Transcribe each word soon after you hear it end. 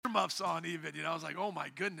earmuffs on even. I was like, oh my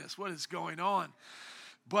goodness, what is going on?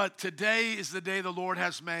 But today is the day the Lord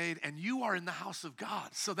has made, and you are in the house of God.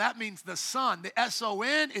 So that means the sun, the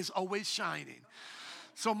S-O-N, is always shining.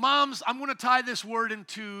 So moms, I'm going to tie this word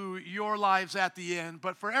into your lives at the end,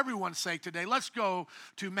 but for everyone's sake today, let's go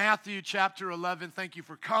to Matthew chapter 11. Thank you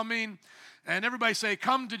for coming. And everybody say,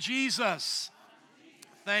 come to Jesus.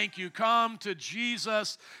 Thank you. Come to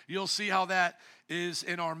Jesus. You'll see how that is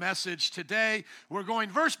in our message today. We're going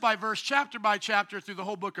verse by verse, chapter by chapter through the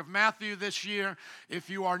whole book of Matthew this year. If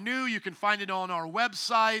you are new, you can find it on our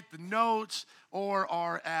website, the notes, or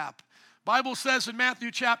our app. Bible says in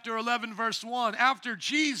Matthew chapter 11, verse 1, after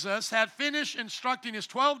Jesus had finished instructing his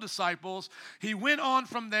 12 disciples, he went on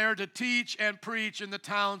from there to teach and preach in the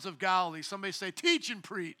towns of Galilee. Somebody say, teach and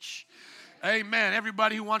preach. Amen.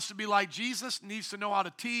 Everybody who wants to be like Jesus needs to know how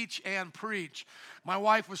to teach and preach. My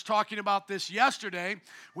wife was talking about this yesterday.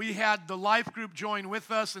 We had the life group join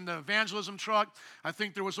with us in the evangelism truck. I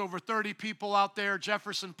think there was over 30 people out there,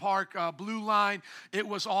 Jefferson Park, Blue Line. It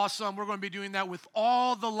was awesome. We're going to be doing that with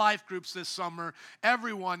all the life groups this summer.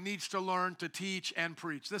 Everyone needs to learn to teach and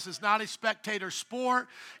preach. This is not a spectator sport.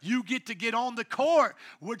 You get on the court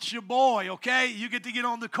with your boy, okay? You get to get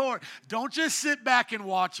on the court. Don't just sit back and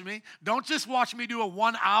watch me. Don't just watch me do a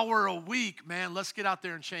 1 hour a week, man. Let's get out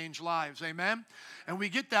there and change lives, amen? And we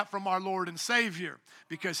get that from our Lord and Savior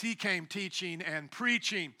because he came teaching and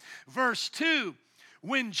preaching. Verse 2,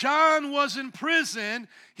 when John was in prison,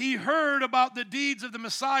 he heard about the deeds of the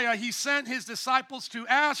Messiah. He sent his disciples to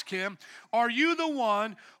ask him, are you the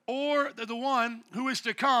one or the one who is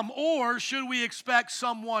to come, or should we expect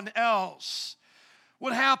someone else?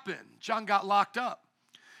 What happened? John got locked up.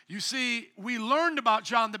 You see, we learned about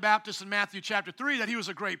John the Baptist in Matthew chapter 3, that he was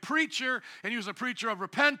a great preacher, and he was a preacher of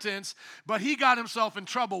repentance, but he got himself in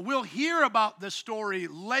trouble. We'll hear about this story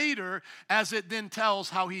later as it then tells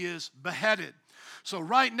how he is beheaded. So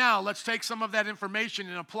right now, let's take some of that information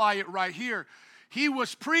and apply it right here. He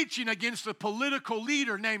was preaching against a political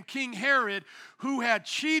leader named King Herod, who had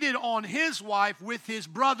cheated on his wife with his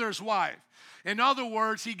brother's wife. In other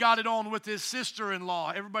words, he got it on with his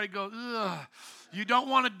sister-in-law. Everybody goes, ugh. You don't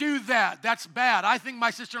want to do that. That's bad. I think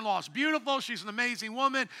my sister-in-law is beautiful. She's an amazing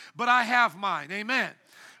woman, but I have mine. Amen.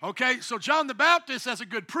 Okay, so John the Baptist, as a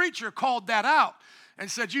good preacher, called that out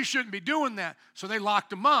and said, you shouldn't be doing that. So they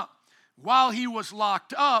locked him up. While he was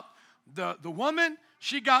locked up, the woman,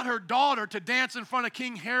 she got her daughter to dance in front of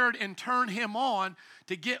King Herod and turn him on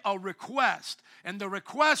to get a request. And the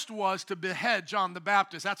request was to behead John the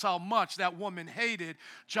Baptist. That's how much that woman hated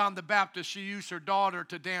John the Baptist. She used her daughter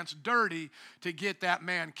to dance dirty to get that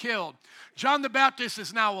man killed. John the Baptist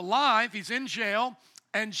is now alive. He's in jail.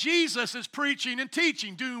 And Jesus is preaching and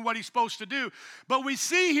teaching, doing what he's supposed to do. But we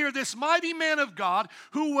see here this mighty man of God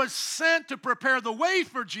who was sent to prepare the way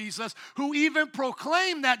for Jesus, who even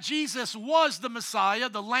proclaimed that Jesus was the Messiah,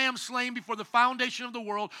 the Lamb slain before the foundation of the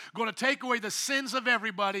world, going to take away the sins of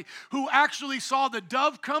everybody, who actually saw the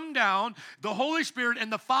dove come down, the Holy Spirit,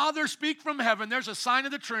 and the Father speak from heaven. There's a sign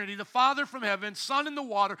of the Trinity, the Father from heaven, Son in the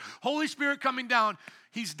water, Holy Spirit coming down.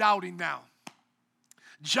 He's doubting now.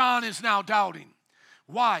 John is now doubting.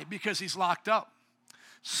 Why? Because he's locked up.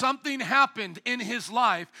 Something happened in his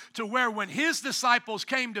life to where when his disciples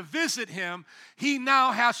came to visit him, he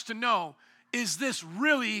now has to know, is this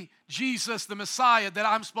really Jesus the Messiah that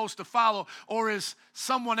I'm supposed to follow, or is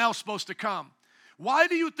someone else supposed to come? Why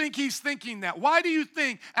do you think he's thinking that? Why do you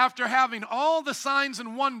think after having all the signs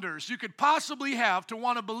and wonders you could possibly have to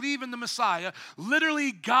want to believe in the Messiah,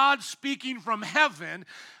 literally God speaking from heaven,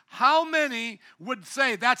 how many would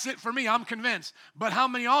say, that's it for me, I'm convinced? But how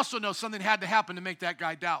many also know something had to happen to make that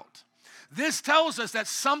guy doubt? This tells us that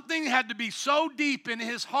something had to be so deep in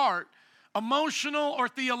his heart, emotional or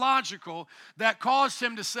theological, that caused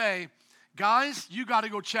him to say, guys, you got to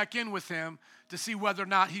go check in with him to see whether or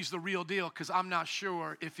not he's the real deal, because I'm not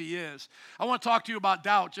sure if he is. I want to talk to you about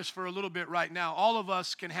doubt just for a little bit right now. All of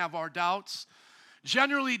us can have our doubts.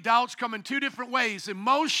 Generally, doubts come in two different ways,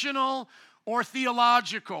 emotional or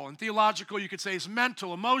theological. And theological, you could say, is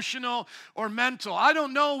mental, emotional, or mental. I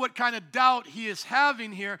don't know what kind of doubt he is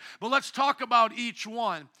having here, but let's talk about each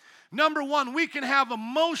one. Number one, we can have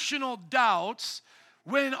emotional doubts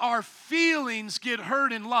when our feelings get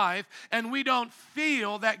hurt in life and we don't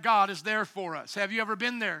feel that God is there for us. Have you ever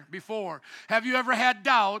been there before? Have you ever had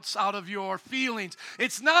doubts out of your feelings?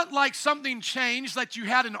 It's not like something changed, that you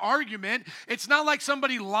had an argument. It's not like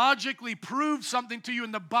somebody logically proved something to you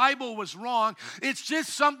and the Bible was wrong. It's just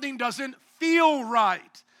something doesn't feel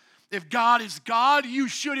right. If God is God, you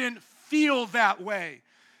shouldn't feel that way.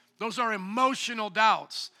 Those are emotional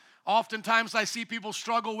doubts. Oftentimes I see people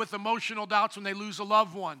struggle with emotional doubts when they lose a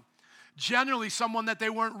loved one. Generally, someone that they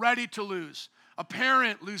weren't ready to lose. A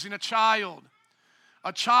parent losing a child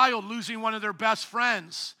losing one of their best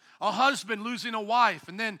friends, a husband losing a wife,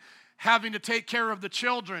 and then having to take care of the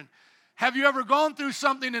children. Have you ever gone through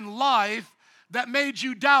something in life that made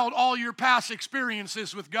you doubt all your past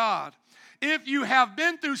experiences with God? If you have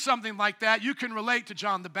been through something like that, you can relate to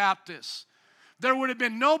John the Baptist. There would have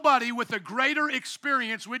been nobody with a greater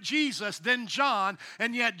experience with Jesus than John,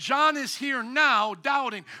 and yet John is here now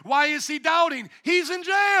doubting. Why is he doubting? He's in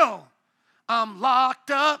jail. I'm locked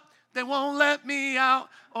up. They won't let me out.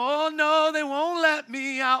 Oh, no, they won't let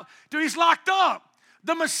me out. Dude, he's locked up.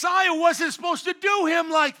 The Messiah wasn't supposed to do him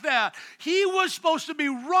like that. He was supposed to be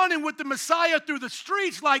running with the Messiah through the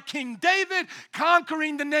streets like King David,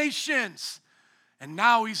 conquering the nations. And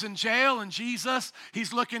now he's in jail, and Jesus,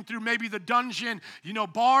 he's looking through maybe the dungeon,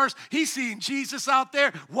 bars. He's seeing Jesus out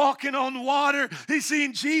there walking on water. He's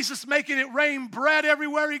seeing Jesus making it rain bread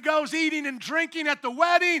everywhere he goes, eating and drinking at the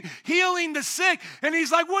wedding, healing the sick. And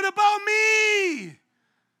he's like, what about me?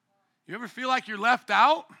 You ever feel like you're left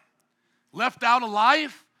out of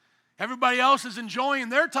life? Everybody else is enjoying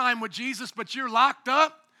their time with Jesus, but you're locked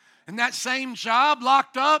up in that same job,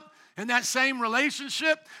 locked up in that same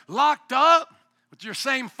relationship, locked up with your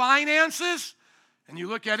same finances. And you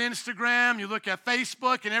look at Instagram, you look at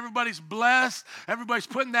Facebook, and everybody's blessed. Everybody's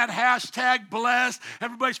putting that hashtag blessed.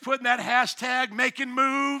 Everybody's putting that hashtag making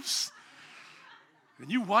moves.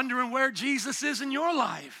 And you wondering where Jesus is in your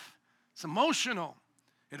life. It's emotional.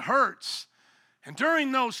 It hurts. And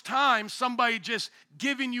during those times, somebody just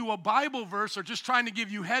giving you a Bible verse or just trying to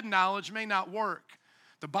give you head knowledge may not work.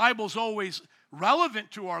 The Bible's always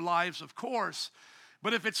relevant to our lives, of course.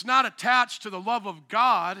 But if it's not attached to the love of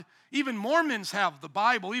God, even Mormons have the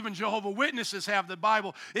Bible, even Jehovah's Witnesses have the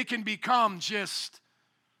Bible, it can become just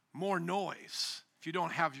more noise if you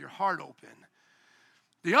don't have your heart open.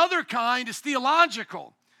 The other kind is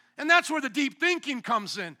theological, and that's where the deep thinking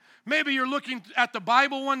comes in. Maybe you're looking at the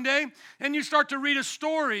Bible one day, and you start to read a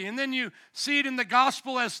story, and then you see it in the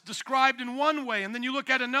gospel as described in one way, and then you look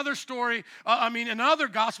at another story, another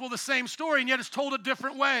gospel, the same story, and yet it's told a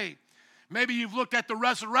different way. Maybe you've looked at the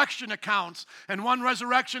resurrection accounts, and one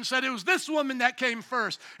resurrection said it was this woman that came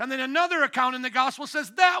first. And then another account in the gospel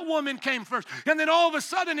says that woman came first. And then all of a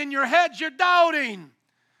sudden in your head, you're doubting.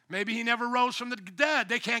 Maybe he never rose from the dead.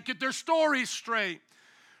 They can't get their stories straight.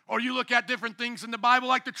 Or you look at different things in the Bible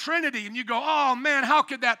like the Trinity, and you go, oh man, how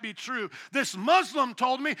could that be true? This Muslim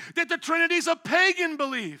told me that the Trinity's a pagan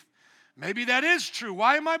belief. Maybe that is true.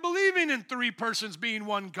 Why am I believing in three persons being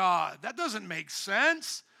one God? That doesn't make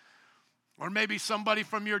sense. Or maybe somebody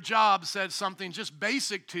from your job said something just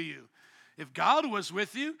basic to you. If God was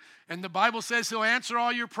with you and the Bible says he'll answer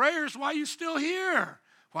all your prayers, why are you still here?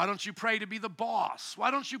 Why don't you pray to be the boss? Why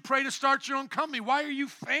don't you pray to start your own company? Why are you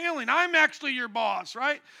failing? I'm actually your boss,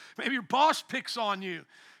 right? Maybe your boss picks on you.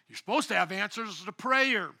 You're supposed to have answers to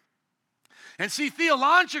prayer. And see,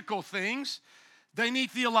 theological things, they need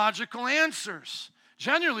theological answers.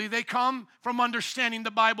 Generally, they come from understanding the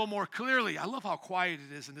Bible more clearly. I love how quiet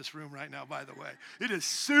it is in this room right now, by the way. It is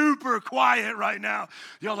super quiet right now.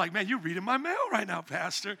 Y'all like, man, you're reading my mail right now,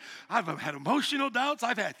 Pastor. I've had emotional doubts.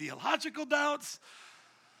 I've had theological doubts.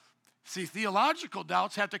 See, theological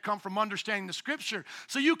doubts have to come from understanding the Scripture.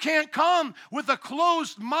 So you can't come with a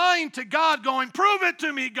closed mind to God going, prove it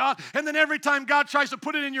to me, God. And then every time God tries to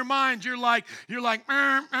put it in your mind, you're like,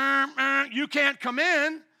 you can't come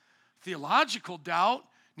in. Theological doubt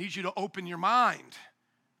needs you to open your mind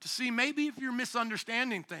to see maybe if you're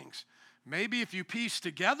misunderstanding things. Maybe if you piece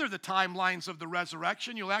together the timelines of the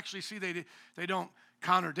resurrection, you'll actually see they don't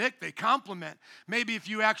contradict, they complement. Maybe if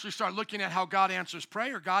you actually start looking at how God answers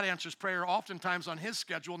prayer oftentimes on his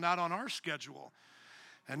schedule, not on our schedule.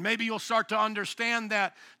 And maybe you'll start to understand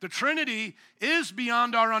that the Trinity is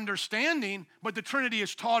beyond our understanding, but the Trinity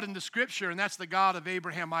is taught in the Scripture, and that's the God of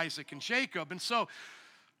Abraham, Isaac, and Jacob. And so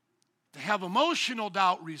to have emotional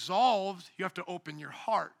doubt resolved, you have to open your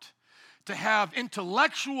heart. To have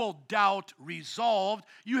intellectual doubt resolved,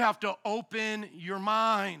 you have to open your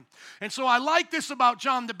mind. And so I like this about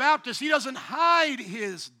John the Baptist. He doesn't hide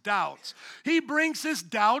his doubts. He brings his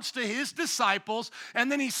doubts to his disciples,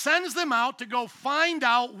 and then he sends them out to go find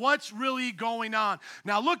out what's really going on.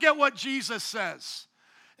 Now look at what Jesus says.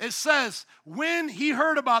 It says, when he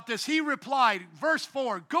heard about this, he replied, verse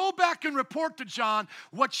 4, go back and report to John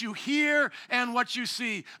what you hear and what you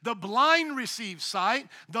see. The blind receive sight,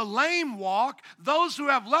 the lame walk, those who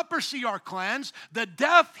have leprosy are cleansed, the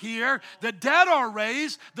deaf hear, the dead are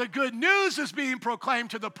raised, the good news is being proclaimed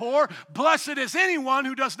to the poor. Blessed is anyone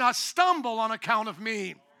who does not stumble on account of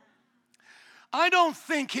me. I don't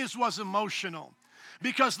think his was emotional,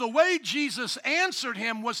 because the way Jesus answered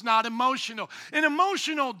him was not emotional. In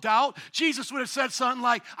emotional doubt, Jesus would have said something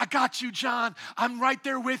like, I got you, John. I'm right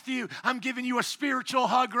there with you. I'm giving you a spiritual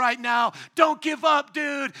hug right now. Don't give up,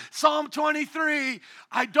 dude. Psalm 23.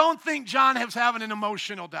 I don't think John was having an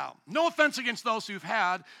emotional doubt. No offense against those who've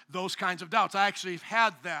had those kinds of doubts. I actually have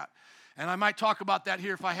had that. And I might talk about that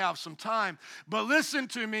here if I have some time. But listen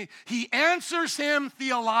to me. He answers him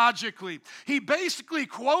theologically. He basically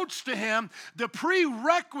quotes to him the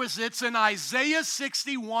prerequisites in Isaiah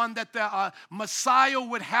 61 that the Messiah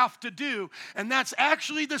would have to do. And that's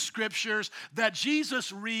actually the scriptures that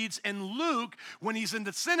Jesus reads in Luke when he's in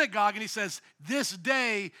the synagogue and he says, this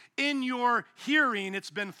day in your hearing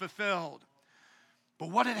it's been fulfilled. But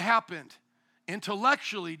what had happened?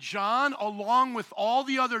 Intellectually, John, along with all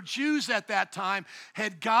the other Jews at that time,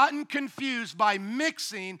 had gotten confused by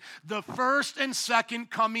mixing the first and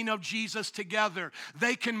second coming of Jesus together.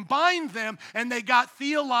 They combined them and they got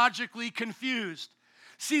theologically confused.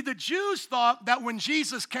 See, the Jews thought that when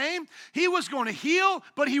Jesus came, he was going to heal,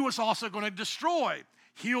 but he was also going to destroy.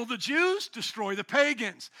 Heal the Jews, destroy the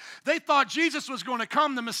pagans. They thought Jesus was going to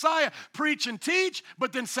come, the Messiah, preach and teach,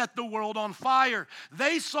 but then set the world on fire.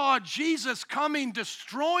 They saw Jesus coming,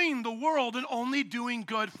 destroying the world, and only doing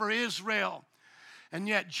good for Israel. And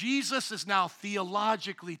yet Jesus is now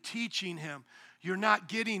theologically teaching him, you're not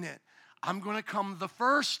getting it. I'm going to come the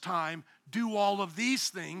first time, do all of these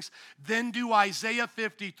things, then do Isaiah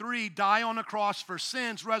 53, die on a cross for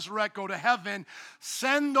sins, resurrect, go to heaven,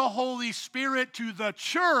 send the Holy Spirit to the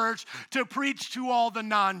church to preach to all the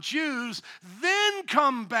non-Jews, then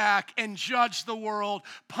come back and judge the world,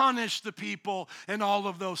 punish the people, and all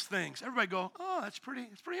of those things. Everybody go, oh, that's pretty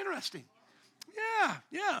interesting.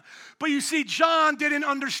 Yeah. But you see, John didn't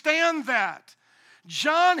understand that.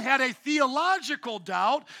 John had a theological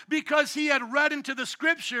doubt because he had read into the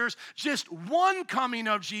scriptures just one coming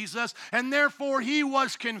of Jesus, and therefore he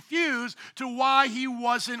was confused to why he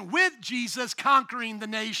wasn't with Jesus conquering the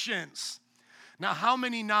nations. Now, how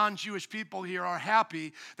many non-Jewish people here are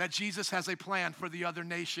happy that Jesus has a plan for the other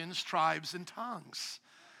nations, tribes, and tongues?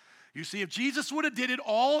 You see, if Jesus would have did it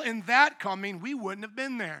all in that coming, we wouldn't have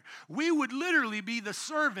been there. We would literally be the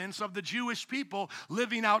servants of the Jewish people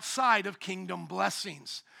living outside of kingdom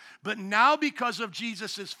blessings. But now, because of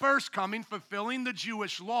Jesus' first coming, fulfilling the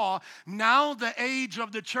Jewish law, now the age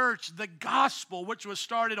of the church, the gospel, which was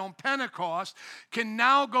started on Pentecost, can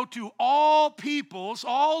now go to all peoples,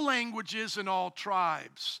 all languages, and all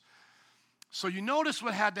tribes. So you notice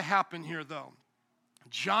what had to happen here, though.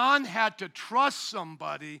 John had to trust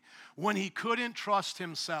somebody when he couldn't trust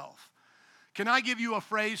himself. Can I give you a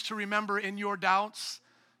phrase to remember in your doubts?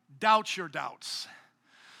 Doubt your doubts.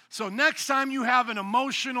 So next time you have an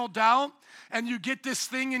emotional doubt and you get this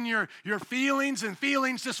thing in your feelings, and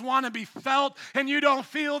feelings just want to be felt, and you don't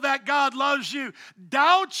feel that God loves you,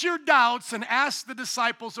 doubt your doubts and ask the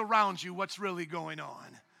disciples around you what's really going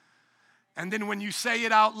on. And then when you say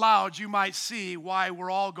it out loud, you might see why we're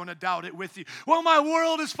all going to doubt it with you. Well, my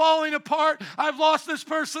world is falling apart. I've lost this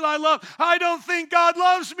person I love. I don't think God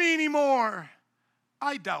loves me anymore.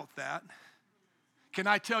 I doubt that. Can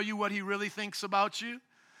I tell you what he really thinks about you?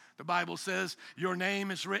 The Bible says your name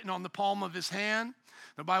is written on the palm of his hand.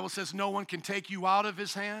 The Bible says no one can take you out of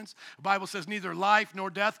his hands. The Bible says neither life nor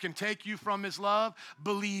death can take you from his love.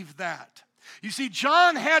 Believe that. You see,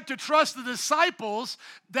 John had to trust the disciples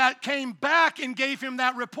that came back and gave him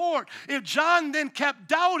that report. If John then kept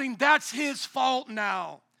doubting, that's his fault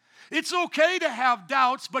now. It's okay to have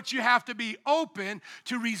doubts, but you have to be open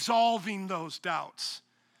to resolving those doubts.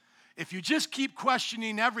 If you just keep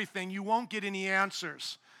questioning everything, you won't get any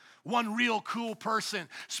answers. One real cool person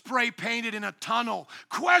spray painted in a tunnel,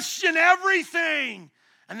 question everything.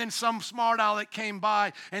 And then some smart aleck came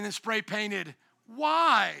by and then spray painted,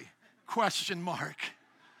 why? ?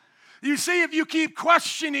 You see, if you keep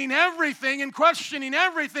questioning everything,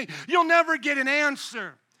 you'll never get an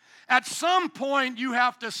answer. At some point, you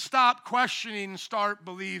have to stop questioning and start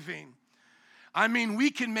believing. I mean, we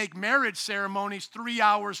can make marriage ceremonies 3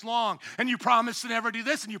 hours long, and you promise to never do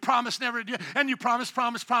this, and you promise never to do, and you promise,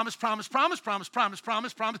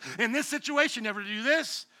 in this situation, never to do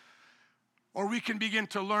this. Or we can begin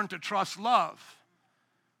to learn to trust love.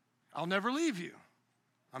 I'll never leave you.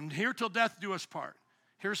 I'm here till death do us part.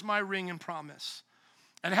 Here's my ring and promise.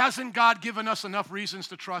 And hasn't God given us enough reasons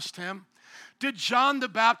to trust him? Did John the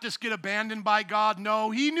Baptist get abandoned by God?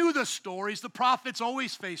 No, he knew the stories. The prophets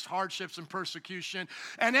always faced hardships and persecution.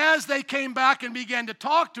 And as they came back and began to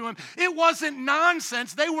talk to him, it wasn't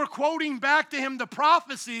nonsense. They were quoting back to him the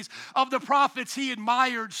prophecies of the prophets he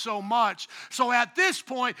admired so much. So at this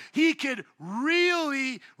point, he could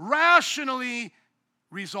really rationally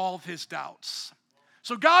resolve his doubts.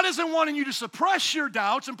 So God isn't wanting you to suppress your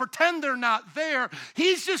doubts and pretend they're not there.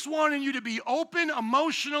 He's just wanting you to be open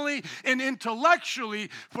emotionally and intellectually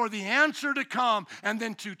for the answer to come and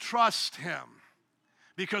then to trust him.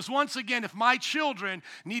 Because once again, if my children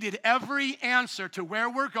needed every answer to where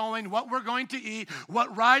we're going, what we're going to eat,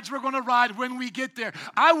 what rides we're going to ride when we get there,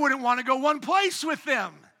 I wouldn't want to go one place with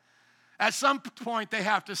them. At some point, they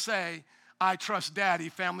have to say, I trust Daddy,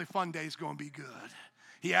 Family Fun Day is going to be good.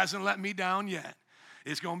 He hasn't let me down yet.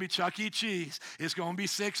 It's going to be Chuck E. Cheese. It's going to be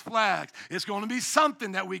Six Flags. It's going to be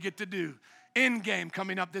something that we get to do. Endgame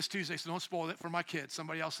coming up this Tuesday, so don't spoil it for my kids.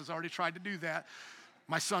 Somebody else has already tried to do that.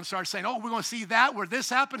 My son started saying, oh, we're going to see that where this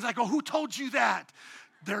happens. I go, who told you that?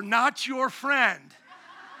 They're not your friend.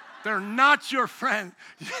 They're not your friend.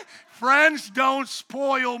 Friends don't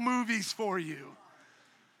spoil movies for you.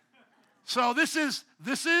 So this is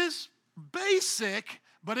basic,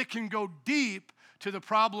 but it can go deep to the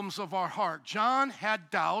problems of our heart. John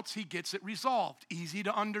had doubts. He gets it resolved. Easy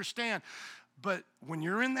to understand. But when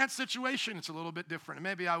you're in that situation, it's a little bit different. And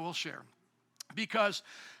maybe I will share. Because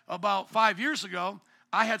about 5 years ago,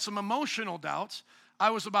 I had some emotional doubts.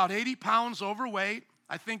 I was about 80 pounds overweight.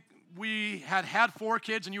 I think we had 4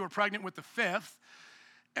 kids and you were pregnant with the 5th.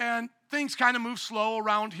 And things kind of move slow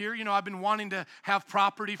around here. You know, I've been wanting to have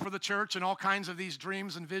property for the church and all kinds of these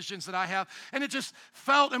dreams and visions that I have. And it just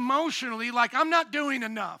felt emotionally like I'm not doing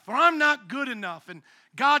enough or I'm not good enough. And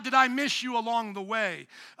God, did I miss you along the way?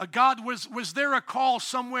 God, was there a call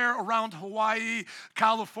somewhere around Hawaii,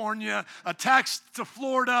 California, a text to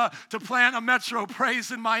Florida to plant a Metro Praise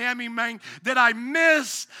in Miami, Maine? Did I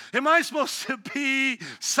miss? Am I supposed to be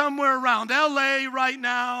somewhere around LA right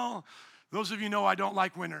now? Those of you know I don't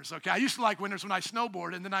like winters, okay? I used to like winters when I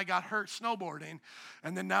snowboarded, and then I got hurt snowboarding,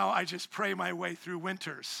 and then now I just pray my way through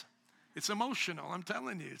winters. It's emotional, I'm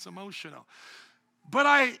telling you, it's emotional. But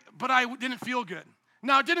I didn't feel good.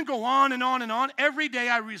 Now, it didn't go on and on and on. Every day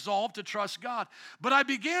I resolved to trust God. But I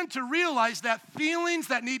began to realize that feelings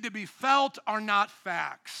that need to be felt are not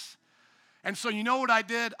facts. And so you know what I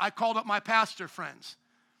did? I called up my pastor friends.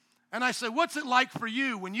 And I said, what's it like for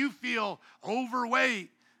you when you feel overweight?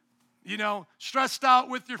 You know, stressed out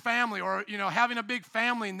with your family or, you know, having a big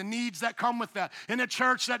family and the needs that come with that. In a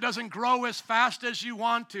church that doesn't grow as fast as you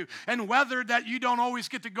want to. And weather that you don't always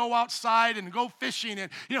get to go outside and go fishing in.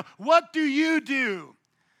 You know, what do you do?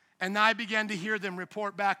 And I began to hear them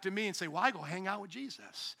report back to me and say, well, I go hang out with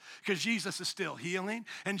Jesus. Because Jesus is still healing.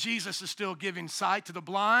 And Jesus is still giving sight to the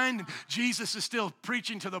blind. And Jesus is still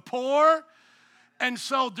preaching to the poor. And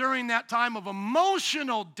so during that time of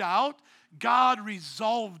emotional doubt, God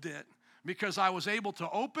resolved it because I was able to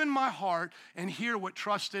open my heart and hear what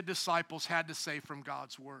trusted disciples had to say from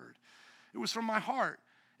God's word. It was from my heart.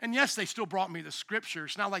 And yes, they still brought me the scripture.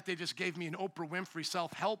 It's not like they just gave me an Oprah Winfrey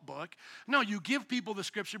self-help book. No, you give people the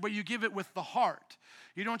scripture, but you give it with the heart.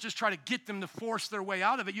 You don't just try to get them to force their way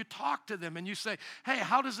out of it. You talk to them and you say, hey,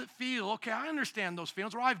 how does it feel? Okay, I understand those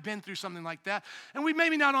feelings, or I've been through something like that. And we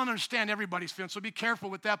maybe not understand everybody's feelings, so be careful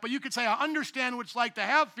with that. But you could say, I understand what it's like to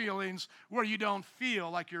have feelings where you don't feel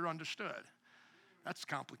like you're understood. That's a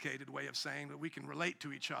complicated way of saying that we can relate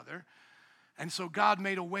to each other. And so God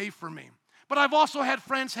made a way for me. But I've also had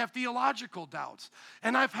friends have theological doubts,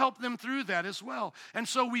 and I've helped them through that as well. And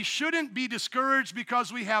so we shouldn't be discouraged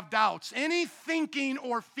because we have doubts. Any thinking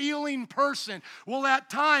or feeling person will at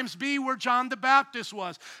times be where John the Baptist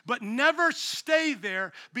was, but never stay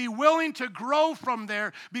there. Be willing to grow from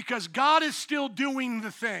there because God is still doing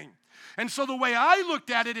the thing. And so the way I looked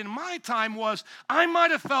at it in my time was I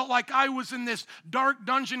might have felt like I was in this dark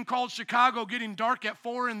dungeon called Chicago getting dark at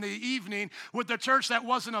 4 p.m. with a church that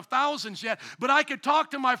wasn't of thousands yet. But I could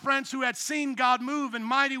talk to my friends who had seen God move in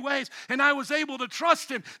mighty ways, and I was able to trust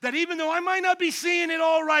him that even though I might not be seeing it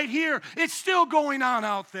all right here, it's still going on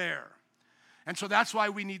out there. And so that's why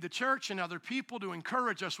we need the church and other people to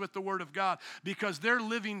encourage us with the Word of God, because their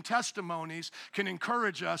living testimonies can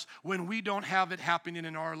encourage us when we don't have it happening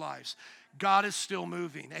in our lives. God is still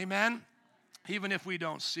moving, amen? Even if we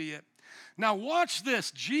don't see it. Now watch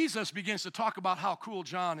this. Jesus begins to talk about how cool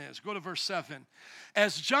John is. Go to verse 7.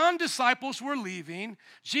 As John's disciples were leaving,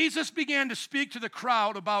 Jesus began to speak to the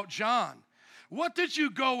crowd about John. What did you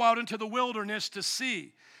go out into the wilderness to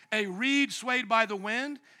see? A reed swayed by the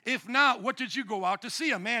wind? If not, what did you go out to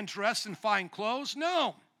see? A man dressed in fine clothes?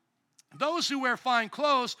 No. Those who wear fine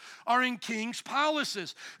clothes are in kings'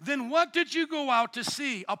 palaces. Then what did you go out to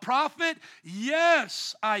see? A prophet?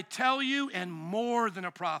 Yes, I tell you, and more than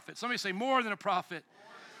a prophet. Somebody say, more than a prophet.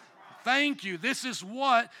 Thank you. This is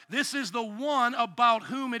the one about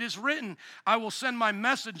whom it is written, I will send my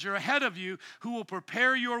messenger ahead of you who will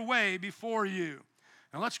prepare your way before you.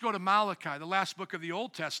 Now let's go to Malachi, the last book of the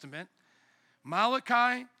Old Testament.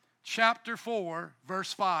 Malachi chapter 4,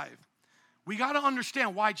 verse 5. We got to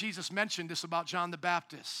understand why Jesus mentioned this about John the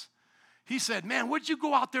Baptist. He said, man, what did you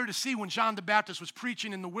go out there to see when John the Baptist was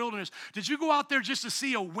preaching in the wilderness? Did you go out there just to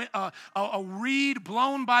see a reed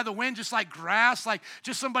blown by the wind, just like grass, like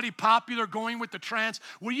just somebody popular going with the trends?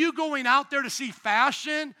 Were you going out there to see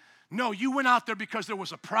fashion? No, you went out there because there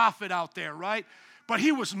was a prophet out there, right? But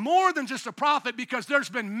he was more than just a prophet, because there's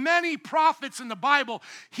been many prophets in the Bible.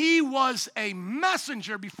 He was a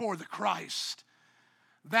messenger before the Christ.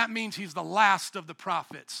 That means he's the last of the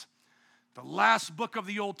prophets. The last book of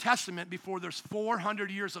the Old Testament before there's 400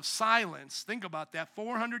 years of silence. Think about that,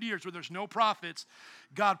 400 years where there's no prophets.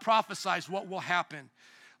 God prophesies what will happen.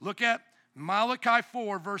 Look at Malachi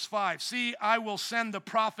 4, verse 5. See, I will send the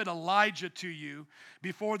prophet Elijah to you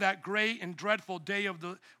before that great and dreadful day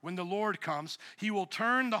when the Lord comes. He will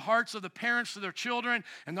turn the hearts of the parents to their children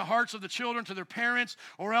and the hearts of the children to their parents,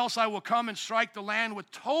 or else I will come and strike the land with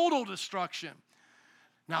total destruction.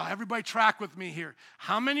 Now, everybody track with me here.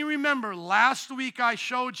 How many remember last week I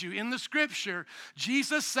showed you in the scripture,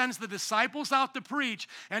 Jesus sends the disciples out to preach,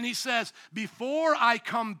 and he says, before I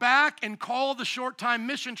come back and call the short-time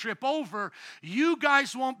mission trip over, you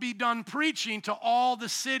guys won't be done preaching to all the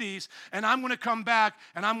cities, and I'm going to come back,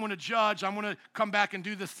 and I'm going to judge. I'm going to come back and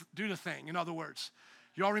do the thing, in other words.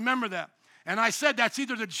 You all remember that? And I said that's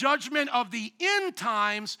either the judgment of the end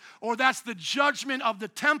times, or that's the judgment of the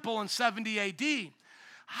temple in 70 A.D.,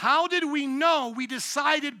 How did we know? We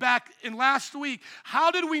decided back in last week.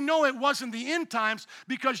 How did we know it wasn't the end times?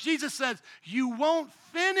 Because Jesus says, you won't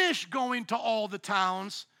finish going to all the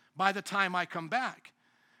towns by the time I come back.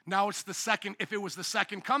 Now it's the second, if it was the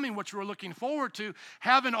second coming, which we're looking forward to,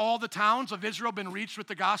 haven't all the towns of Israel been reached with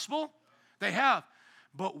the gospel? They have.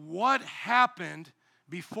 But what happened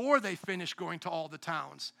before they finished going to all the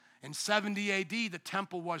towns? In 70 A.D., the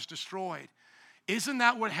temple was destroyed. Isn't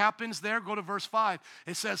that what happens there? Go to verse 5.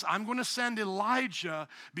 It says, I'm going to send Elijah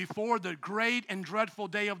before the great and dreadful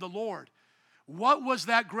day of the Lord. What was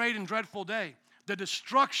that great and dreadful day? The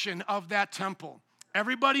destruction of that temple.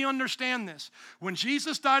 Everybody understand this. When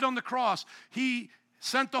Jesus died on the cross, he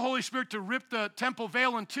sent the Holy Spirit to rip the temple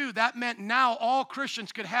veil in two. That meant now all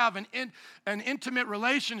Christians could have an intimate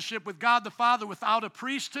relationship with God the Father without a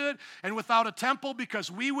priesthood and without a temple, because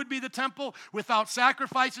we would be the temple, without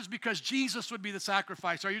sacrifices because Jesus would be the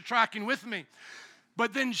sacrifice. Are you tracking with me?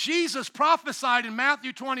 But then Jesus prophesied in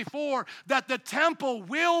Matthew 24 that the temple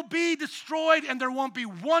will be destroyed and there won't be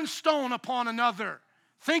one stone upon another.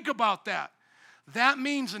 Think about that. That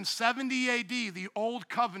means in 70 A.D., the old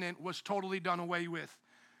covenant was totally done away with.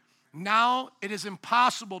 Now it is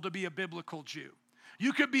impossible to be a biblical Jew.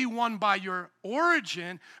 You could be one by your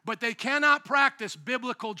origin, but they cannot practice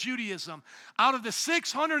biblical Judaism. Out of the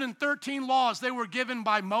 613 laws they were given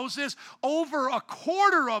by Moses, over a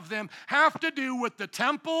quarter of them have to do with the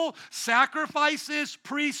temple, sacrifices,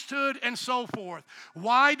 priesthood, and so forth.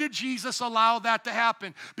 Why did Jesus allow that to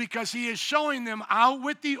happen? Because he is showing them out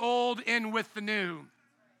with the old, in with the new.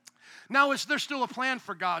 Now, is there still a plan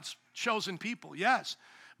for God's chosen people? Yes.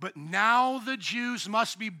 But now the Jews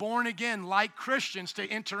must be born again like Christians to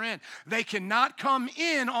enter in. They cannot come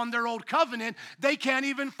in on their old covenant. They can't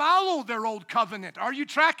even follow their old covenant. Are you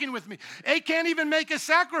tracking with me? They can't even make a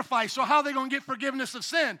sacrifice. So how are they going to get forgiveness of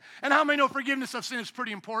sin? And how many know forgiveness of sin is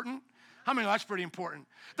pretty important? How many know that's pretty important?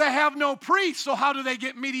 They have no priest, so how do they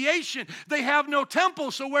get mediation? They have no temple,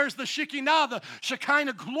 so where's the Shekinah, the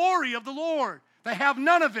Shekinah glory of the Lord? They have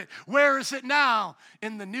none of it. Where is it now?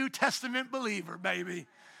 In the New Testament believer, baby.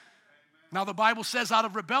 Now, the Bible says out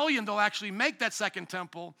of rebellion, they'll actually make that second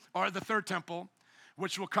temple, or the third temple,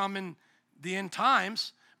 which will come in the end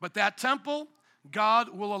times. But that temple, God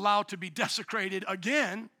will allow to be desecrated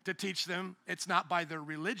again to teach them it's not by their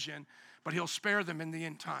religion, but he'll spare them in the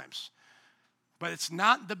end times. But it's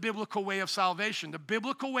not the biblical way of salvation. The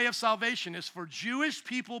biblical way of salvation is for Jewish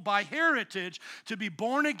people by heritage to be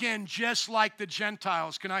born again just like the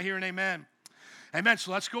Gentiles. Can I hear an amen? Amen.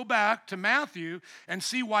 So let's go back to Matthew and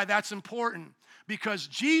see why that's important. Because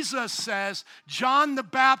Jesus says John the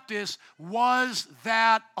Baptist was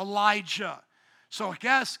that Elijah. So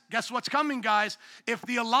guess what's coming, guys? If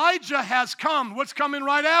the Elijah has come, what's coming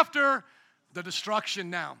right after? The destruction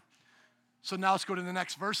now. So now let's go to the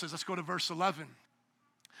next verses. Let's go to verse 11.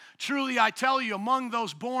 Truly I tell you, among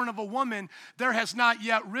those born of a woman, there has not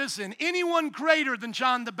yet risen anyone greater than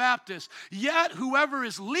John the Baptist. Yet whoever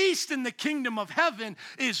is least in the kingdom of heaven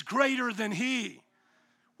is greater than he.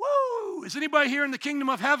 Woo! Is anybody here in the kingdom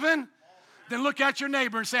of heaven? Then look at your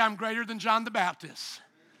neighbor and say, I'm greater than John the Baptist.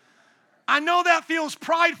 I know that feels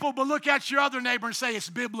prideful, but look at your other neighbor and say, it's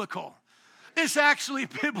biblical. It's actually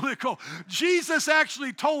biblical. Jesus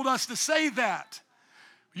actually told us to say that.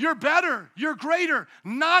 You're better, you're greater,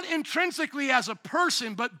 not intrinsically as a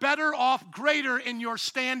person, but better off, greater in your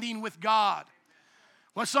standing with God.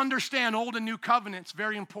 Let's understand Old and New Covenants,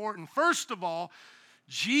 very important. First of all,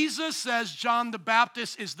 Jesus says John the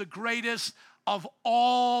Baptist is the greatest of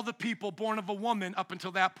all the people born of a woman up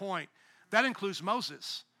until that point. That includes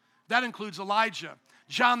Moses. That includes Elijah.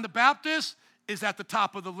 John the Baptist is at the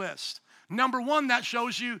top of the list. Number one, that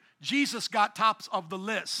shows you Jesus got tops of the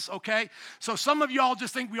list, okay? So some of y'all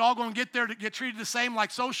just think we all gonna get there to get treated the same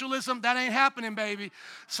like socialism. That ain't happening, baby.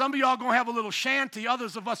 Some of y'all gonna have a little shanty.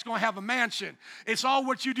 Others of us gonna have a mansion. It's all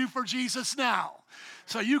what you do for Jesus now.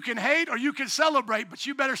 So you can hate or you can celebrate, but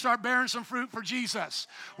you better start bearing some fruit for Jesus.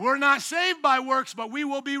 We're not saved by works, but we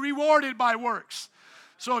will be rewarded by works.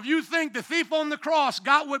 So if you think the thief on the cross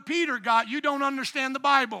got what Peter got, you don't understand the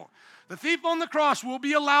Bible. The thief on the cross will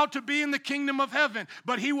be allowed to be in the kingdom of heaven,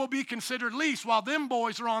 but he will be considered least while them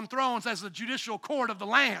boys are on thrones as the judicial court of the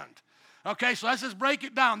land. Okay, so let's just break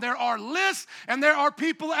it down. There are lists and there are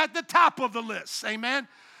people at the top of the list. Amen?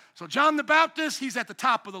 So John the Baptist, he's at the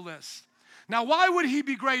top of the list. Now, why would he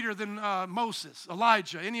be greater than Moses,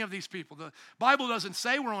 Elijah, any of these people? The Bible doesn't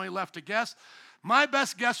say. We're only left to guess. My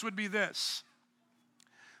best guess would be this.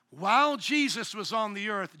 While Jesus was on the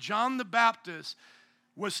earth, John the Baptist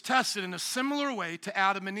was tested in a similar way to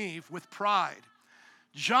Adam and Eve with pride.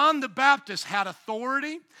 John the Baptist had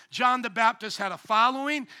authority. John the Baptist had a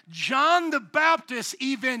following. John the Baptist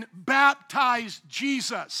even baptized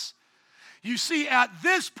Jesus. You see, at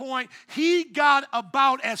this point, he got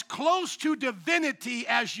about as close to divinity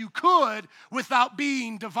as you could without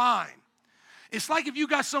being divine. It's like if you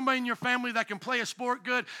got somebody in your family that can play a sport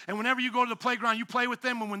good, and whenever you go to the playground, you play with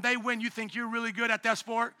them, and when they win, you think you're really good at that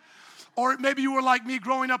sport. Or maybe you were like me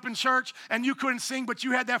growing up in church, and you couldn't sing, but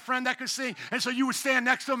you had that friend that could sing, and so you would stand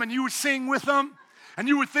next to them, and you would sing with them, and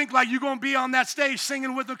you would think like you're going to be on that stage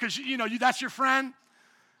singing with them because, that's your friend.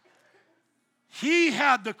 He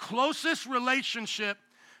had the closest relationship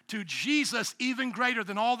to Jesus, even greater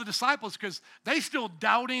than all the disciples, because they still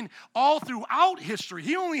doubting all throughout history.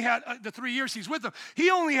 He only had, the 3 years he's with them, he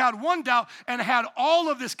only had one doubt and had all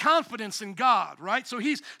of this confidence in God, right? So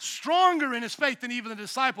he's stronger in his faith than even the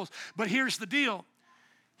disciples. But here's the deal.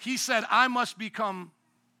 He said, I must become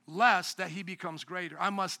less that he becomes greater. I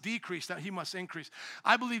must decrease that he must increase.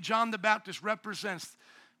 I believe John the Baptist represents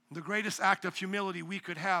the greatest act of humility we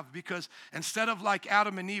could have, because instead of like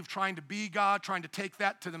Adam and Eve trying to be God, trying to take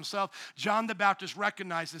that to themselves, John the Baptist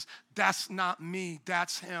recognizes that's not me,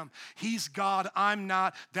 that's him. He's God, I'm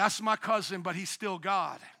not. That's my cousin, but he's still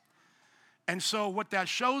God. And so what that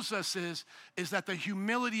shows us is that the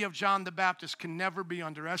humility of John the Baptist can never be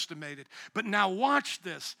underestimated. But now watch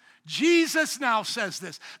this. Jesus now says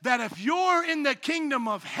this, that if you're in the kingdom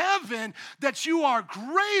of heaven, that you are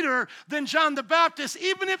greater than John the Baptist,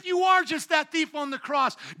 even if you are just that thief on the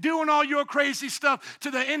cross, doing all your crazy stuff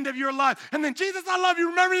to the end of your life. And then, Jesus, I love you,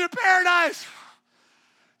 remember me in paradise.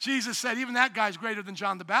 Jesus said, even that guy's greater than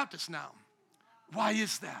John the Baptist now. Why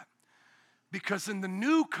is that? Because in the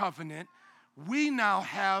new covenant, we now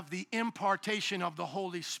have the impartation of the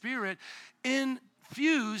Holy Spirit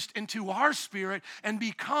infused into our spirit and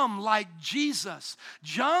become like Jesus.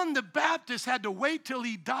 John the Baptist had to wait till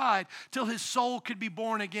he died, till his soul could be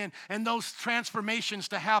born again and those transformations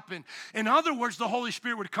to happen. In other words, the Holy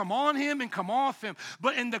Spirit would come on him and come off him.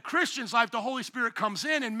 But in the Christian's life, the Holy Spirit comes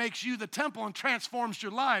in and makes you the temple and transforms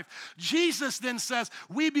your life. Jesus then says,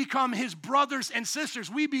 we become his brothers and sisters.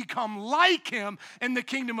 We become like him in the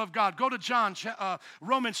kingdom of God. Go to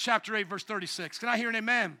Romans chapter 8, verse 36. Can I hear an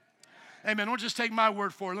amen? Amen. Don't just take my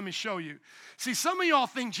word for it. Let me show you. See, some of y'all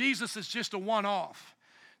think Jesus is just a one-off.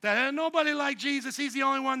 That ain't nobody like Jesus. He's the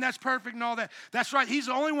only one that's perfect and all that. That's right. He's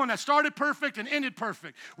the only one that started perfect and ended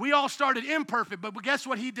perfect. We all started imperfect, but guess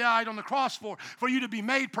what he died on the cross for? For you to be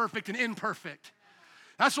made perfect and imperfect.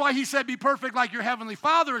 That's why he said be perfect like your heavenly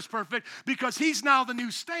Father is perfect, because he's now the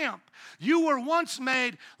new stamp. You were once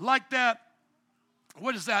made like that,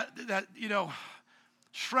 what is that,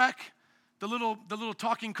 Shrek, the little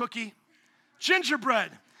talking cookie?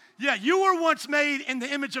 Gingerbread. Yeah, you were once made in the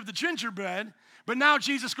image of the gingerbread, but now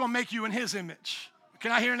Jesus is going to make you in his image.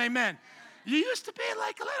 Can I hear an amen? You used to be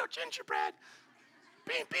like a little gingerbread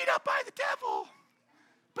being beat up by the devil,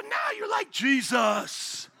 but now you're like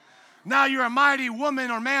Jesus. Now you're a mighty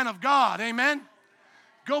woman or man of God. Amen?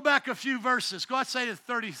 Go back a few verses. Go, let's say to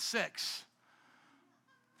 36.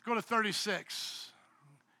 Go to 36.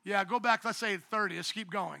 Yeah, go back, let's say 30. Let's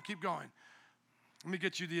keep going. Keep going. Let me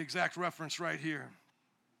get you the exact reference right here.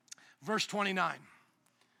 Verse 29.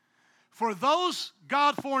 For those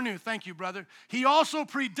God foreknew, thank you, brother, he also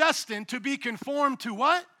predestined to be conformed to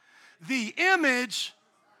what? The image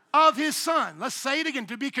of his son. Let's say it again.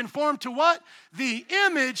 To be conformed to what? The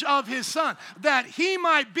image of his son. That he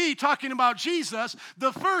might be, talking about Jesus,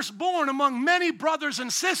 the firstborn among many brothers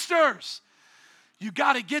and sisters. You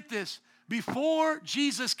got to get this. Before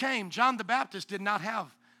Jesus came, John the Baptist did not have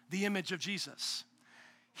the image of Jesus.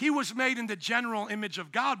 He was made in the general image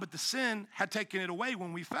of God, but the sin had taken it away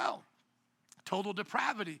when we fell. Total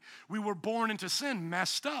depravity. We were born into sin,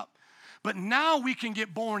 messed up. But now we can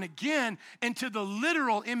get born again into the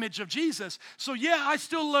literal image of Jesus. So yeah, I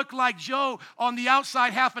still look like Joe on the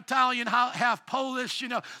outside, half Italian, half Polish. You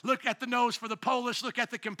know, look at the nose for the Polish, look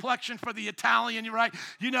at the complexion for the Italian, right?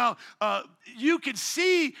 You know, you can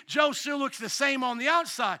see Joe still looks the same on the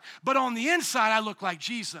outside, but on the inside, I look like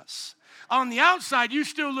Jesus. On the outside, you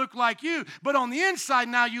still look like you, but on the inside,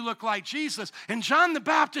 now you look like Jesus. And John the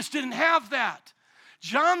Baptist didn't have that.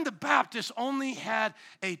 John the Baptist only had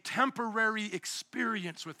a temporary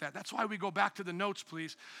experience with that. That's why we go back to the notes,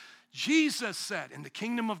 please. Jesus said, in the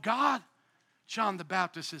kingdom of God, John the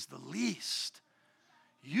Baptist is the least.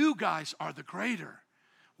 You guys are the greater.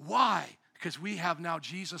 Why? Because we have now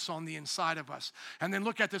Jesus on the inside of us. And then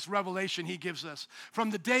look at this revelation he gives us. From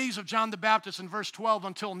the days of John the Baptist in verse 12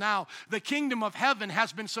 until now, the kingdom of heaven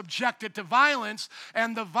has been subjected to violence,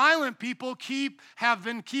 and the violent people keep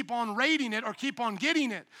on raiding it or keep on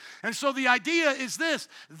getting it. And so the idea is this: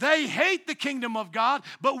 they hate the kingdom of God,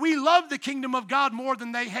 but we love the kingdom of God more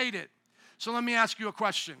than they hate it. So let me ask you a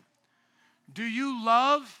question. Do you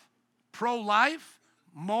love pro-life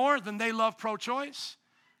more than they love pro-choice?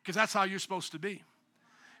 Because that's how you're supposed to be.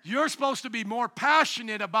 You're supposed to be more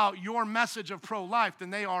passionate about your message of pro-life than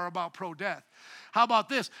they are about pro-death. How about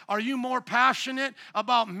this? Are you more passionate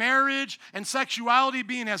about marriage and sexuality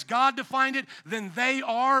being as God defined it than they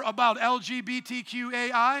are about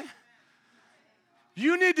LGBTQAI?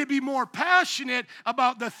 You need to be more passionate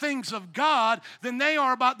about the things of God than they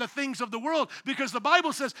are about the things of the world. Because the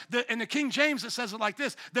Bible says, in the King James, it says it like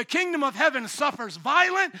this: the kingdom of heaven suffers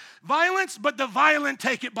violence, but the violent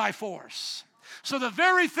take it by force. So the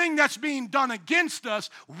very thing that's being done against us,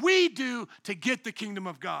 we do to get the kingdom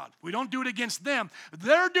of God. We don't do it against them.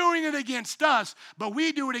 They're doing it against us, but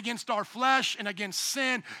we do it against our flesh and against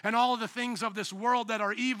sin and all of the things of this world that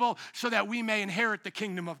are evil, so that we may inherit the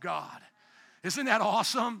kingdom of God. Isn't that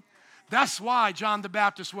awesome? That's why John the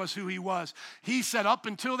Baptist was who he was. He said up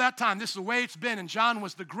until that time, this is the way it's been, and John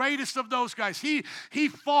was the greatest of those guys. He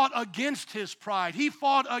fought against his pride. He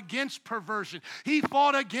fought against perversion. He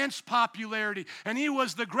fought against popularity, and he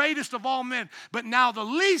was the greatest of all men. But now the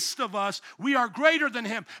least of us, we are greater than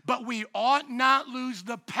him, but we ought not lose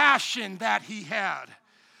the passion that he had.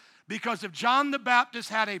 Because if John the Baptist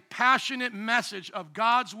had a passionate message of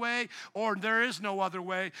God's way, or there is no other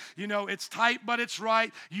way, you know, it's tight but it's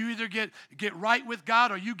right. You either get right with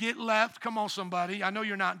God or you get left. Come on, somebody. I know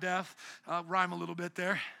you're not deaf. Rhyme a little bit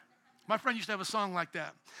there. My friend used to have a song like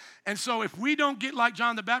that. And so if we don't get like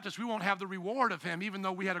John the Baptist, we won't have the reward of him, even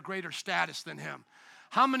though we had a greater status than him.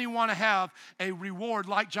 How many want to have a reward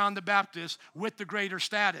like John the Baptist with the greater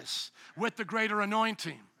status, with the greater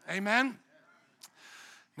anointing? Amen?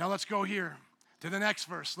 Now let's go here to the next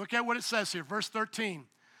verse. Look at what it says here, verse 13.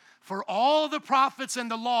 For all the prophets and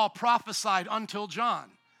the law prophesied until John.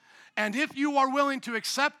 And if you are willing to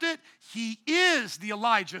accept it, he is the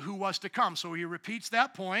Elijah who was to come. So he repeats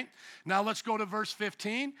that point. Now let's go to verse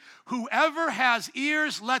 15. Whoever has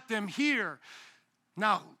ears, let them hear.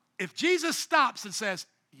 Now, if Jesus stops and says,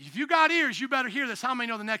 if you got ears, you better hear this, how many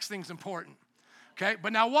know the next thing's important? Okay,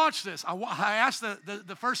 but now watch this. I asked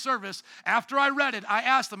the first service, after I read it, I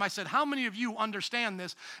asked them, I said, how many of you understand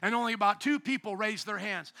this? And only about 2 people raised their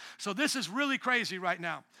hands. So this is really crazy right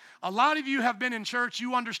now. A lot of you have been in church,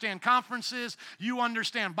 you understand conferences, you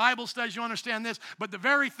understand Bible studies, you understand this, but the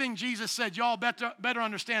very thing Jesus said, y'all better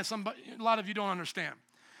understand, a lot of you don't understand.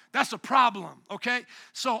 That's a problem, okay?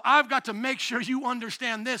 So I've got to make sure you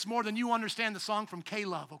understand this more than you understand the song from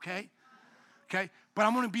K-Love, okay? Okay? But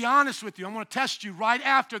I'm going to be honest with you. I'm going to test you right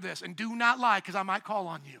after this. And do not lie, because I might call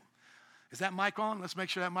on you. Is that mic on? Let's make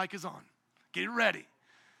sure that mic is on. Get ready.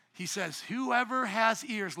 He says, whoever has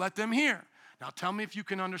ears, let them hear. Now tell me if you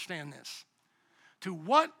can understand this. To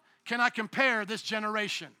what can I compare this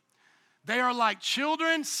generation? They are like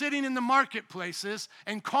children sitting in the marketplaces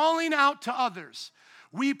and calling out to others.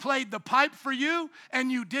 We played the pipe for you,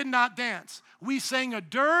 and you did not dance. We sang a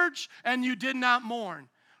dirge, and you did not mourn.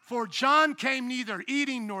 For John came neither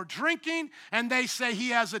eating nor drinking, and they say he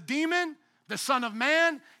has a demon. The Son of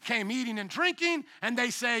Man came eating and drinking, and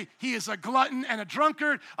they say he is a glutton and a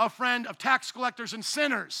drunkard, a friend of tax collectors and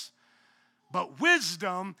sinners. But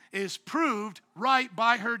wisdom is proved right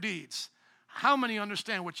by her deeds. How many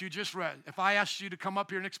understand what you just read? If I asked you to come up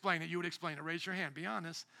here and explain it, you would explain it. Raise your hand. Be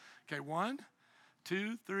honest. Okay, 1,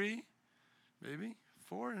 2, 3, maybe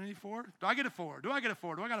 4. Any 4? Do I get a 4? Do I get a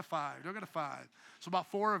 4? Do I got a 5? Do I got a 5? So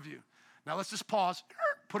about 4 of you. Now let's just pause.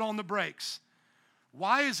 Put on the brakes.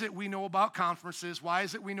 Why is it we know about conferences? Why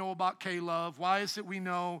is it we know about K-Love? Why is it we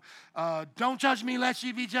know don't judge me lest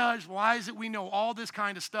ye be judged? Why is it we know all this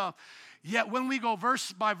kind of stuff? Yet when we go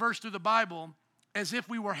verse by verse through the Bible, as if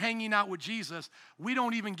we were hanging out with Jesus, we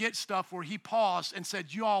don't even get stuff where he paused and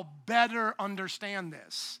said, you all better understand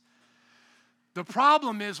this. The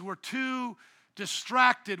problem is we're too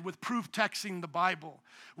distracted with proof texting the Bible.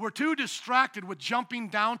 We're too distracted with jumping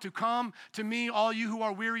down to come to me, all you who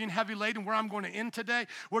are weary and heavy laden, where I'm going to end today.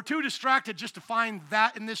 We're too distracted just to find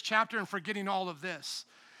that in this chapter and forgetting all of this.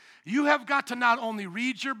 You have got to not only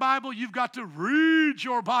read your Bible, you've got to read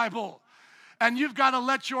your Bible. And you've got to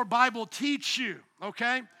let your Bible teach you,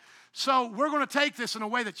 okay? So we're going to take this in a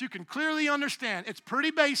way that you can clearly understand. It's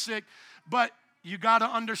pretty basic, but you got to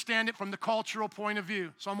understand it from the cultural point of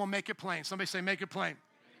view. So I'm going to make it plain. Somebody say, make it plain.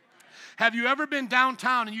 Have you ever been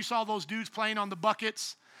downtown and you saw those dudes playing on the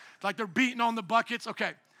buckets? Like they're beating on the buckets?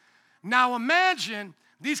 Okay. Now imagine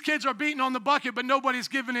these kids are beating on the bucket, but nobody's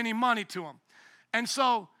giving any money to them. And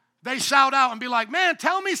so they shout out and be like, man,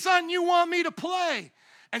 tell me something you want me to play.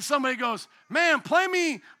 And somebody goes, man, play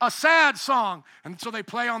me a sad song. And so they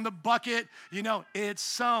play on the bucket, you know, it's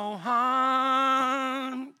so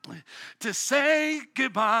hard to say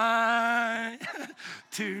goodbye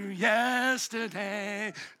to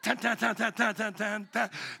yesterday. Dun, dun, dun, dun, dun, dun, dun, dun.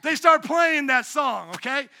 They start playing that song,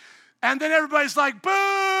 okay? And then everybody's like,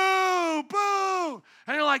 boo, boo.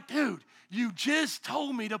 And you're like, dude, you just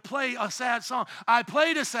told me to play a sad song. I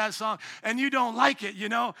played a sad song, and you don't like it, you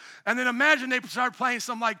know? And then imagine they start playing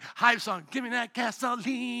some, like, hype song. Give me that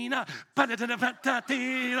gasolina.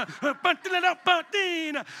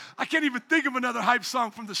 I can't even think of another hype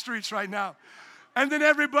song from the streets right now. And then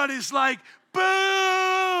everybody's like,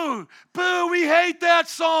 boo, boo, we hate that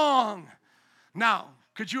song. Now,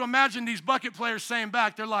 could you imagine these bucket players saying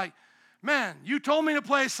back, they're like, man, you told me to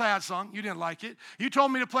play a sad song. You didn't like it. You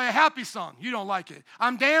told me to play a happy song. You don't like it.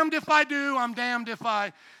 I'm damned if I do. I'm damned if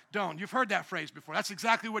I don't. You've heard that phrase before. That's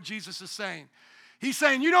exactly what Jesus is saying. He's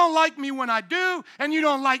saying, you don't like me when I do, and you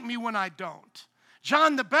don't like me when I don't.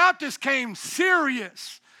 John the Baptist came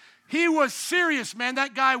serious. He was serious, man.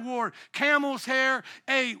 That guy wore camel's hair,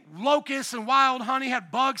 ate locusts and wild honey,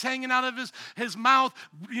 had bugs hanging out of his mouth,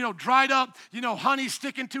 you know, dried up, you know, honey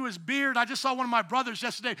sticking to his beard. I just saw one of my brothers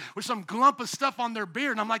yesterday with some glump of stuff on their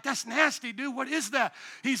beard. And I'm like, that's nasty, dude. What is that?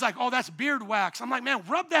 He's like, oh, that's beard wax. I'm like, man,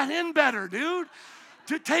 rub that in better, dude.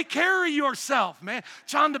 To take care of yourself, man.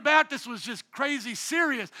 John the Baptist was just crazy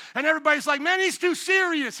serious. And everybody's like, man, he's too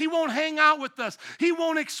serious. He won't hang out with us. He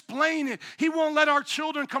won't explain it. He won't let our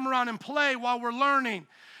children come around and play while we're learning.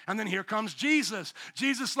 And then here comes Jesus.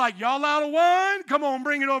 Jesus like, y'all out of wine? Come on,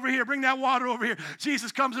 bring it over here. Bring that water over here.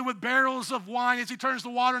 Jesus comes in with barrels of wine as he turns the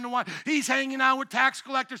water into wine. He's hanging out with tax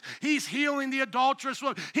collectors. He's healing the adulterous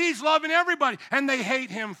woman. He's loving everybody. And they hate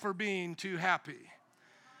him for being too happy.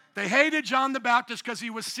 They hated John the Baptist because he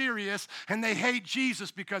was serious, and they hate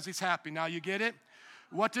Jesus because he's happy. Now you get it?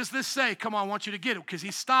 What does this say? Come on, I want you to get it, because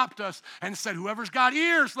he stopped us and said, whoever's got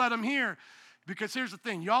ears, let him hear. Because here's the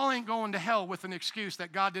thing, y'all ain't going to hell with an excuse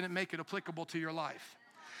that God didn't make it applicable to your life.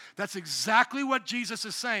 That's exactly what Jesus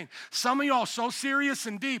is saying. Some of y'all so serious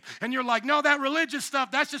and deep, and you're like, no, that religious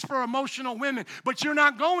stuff, that's just for emotional women. But you're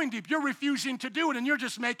not going deep. You're refusing to do it, and you're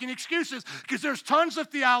just making excuses, because there's tons of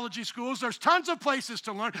theology schools. There's tons of places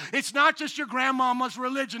to learn. It's not just your grandmama's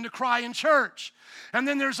religion to cry in church. And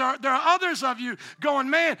then there are others of you going,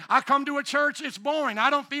 man, I come to a church, it's boring. I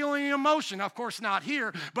don't feel any emotion. Of course, not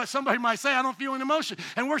here, but somebody might say, I don't feel any emotion.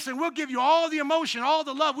 And we're saying, we'll give you all the emotion, all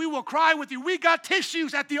the love. We will cry with you. We got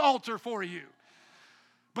tissues at the altar for you.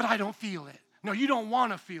 But I don't feel it. No, you don't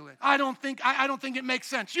want to feel it. I don't think it makes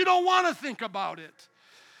sense. You don't want to think about it.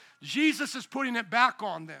 Jesus is putting it back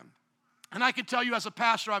on them. And I can tell you as a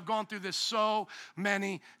pastor, I've gone through this so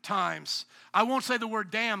many times. I won't say the word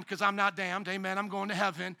damned because I'm not damned. Amen. I'm going to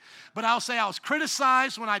heaven. But I'll say I was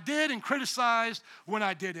criticized when I did and criticized when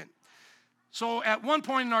I didn't. So at one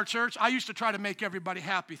point in our church, I used to try to make everybody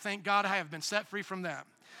happy. Thank God I have been set free from that.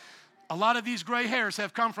 A lot of these gray hairs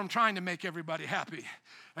have come from trying to make everybody happy.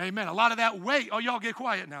 Amen. A lot of that weight. Oh, y'all get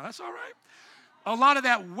quiet now. That's all right. A lot of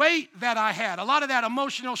that weight that I had, a lot of that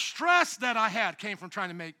emotional stress that I had came from trying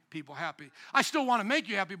to make people happy. I still want to make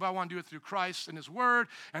you happy, but I want to do it through Christ and His Word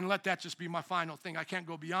and let that just be my final thing. I can't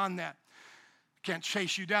go beyond that. Can't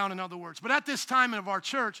chase you down, in other words. But at this time of our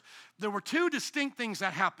church, there were two distinct things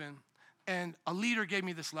that happened, and a leader gave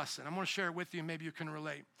me this lesson. I'm going to share it with you, and maybe you can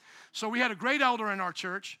relate. So we had a great elder in our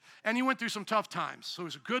church, and he went through some tough times. So he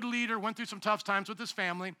was a good leader, went through some tough times with his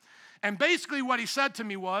family. And basically what he said to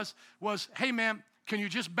me was, hey, man, can you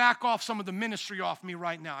just back off some of the ministry off me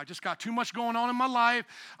right now? I just got too much going on in my life.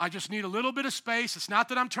 I just need a little bit of space. It's not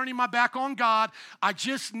that I'm turning my back on God. I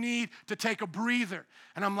just need to take a breather.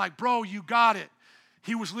 And I'm like, bro, you got it.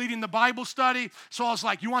 He was leading the Bible study. So I was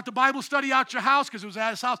like, you want the Bible study out your house? Because it was at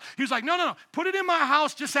his house. He was like, no. Put it in my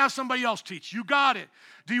house. Just have somebody else teach. You got it.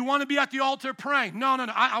 Do you want to be at the altar praying? No.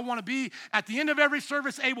 I want to be at the end of every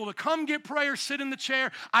service able to come get prayer, sit in the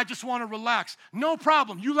chair. I just want to relax. No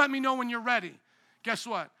problem. You let me know when you're ready. Guess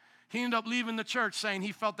what? He ended up leaving the church saying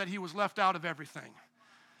he felt that he was left out of everything.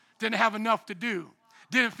 Didn't have enough to do.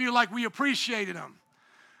 Didn't feel like we appreciated him.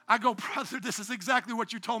 I go, brother, this is exactly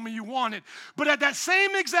what you told me you wanted. But at that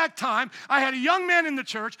same exact time, I had a young man in the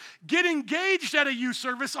church get engaged at a youth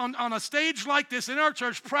service on a stage like this in our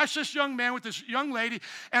church, precious young man with this young lady.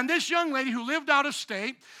 And this young lady who lived out of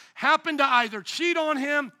state happened to either cheat on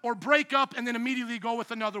him or break up and then immediately go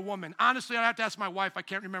with another woman. Honestly, I have to ask my wife. I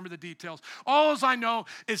can't remember the details. All I know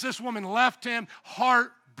is this woman left him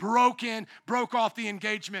broke off the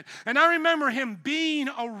engagement. And I remember him being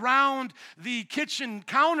around the kitchen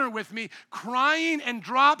counter with me, crying, and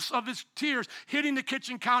drops of his tears hitting the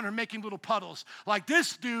kitchen counter, making little puddles. Like,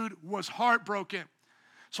 this dude was heartbroken.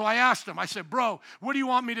 So I asked him, I said, bro, what do you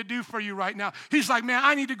want me to do for you right now? He's like, man,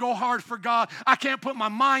 I need to go hard for God. I can't put my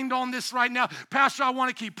mind on this right now. Pastor, I want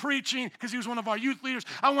to keep preaching, because he was one of our youth leaders.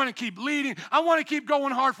 I want to keep leading. I want to keep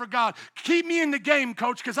going hard for God. Keep me in the game,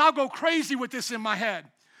 coach, because I'll go crazy with this in my head.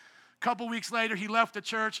 A couple weeks later, he left the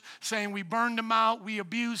church saying we burned him out, we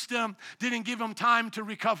abused him, didn't give him time to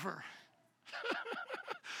recover.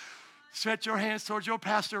 Stretch your hands towards your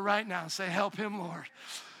pastor right now and say, help him, Lord.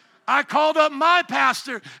 I called up my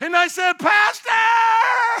pastor and I said, Pastor,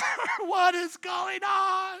 what is going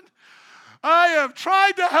on? I have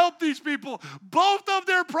tried to help these people. Both of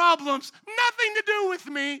their problems, nothing to do with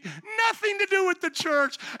me, nothing to do with the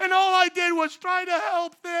church, and all I did was try to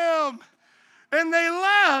help them. And they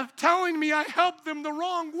left telling me I helped them the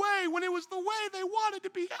wrong way when it was the way they wanted to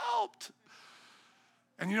be helped.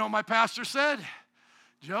 And you know what my pastor said?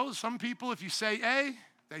 Joe, some people, if you say A,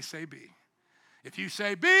 they say B. If you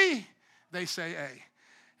say B, they say A.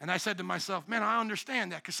 And I said to myself, man, I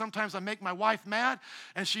understand that, because sometimes I make my wife mad,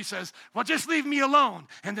 and she says, well, just leave me alone.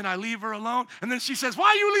 And then I leave her alone, and then she says, why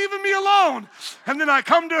are you leaving me alone? And then I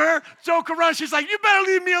come to her, joke around, she's like, you better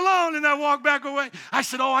leave me alone, and I walk back away. I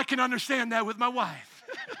said, oh, I can understand that with my wife.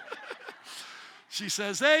 She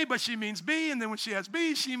says A, but she means B, and then when she has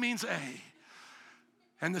B, she means A.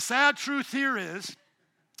 And the sad truth here is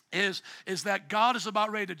that God is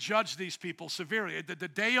about ready to judge these people severely. The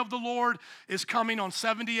day of the Lord is coming on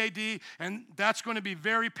 70 AD, and that's going to be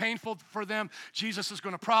very painful for them. Jesus is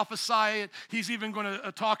going to prophesy it. He's even going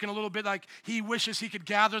to talk in a little bit like he wishes he could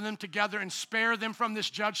gather them together and spare them from this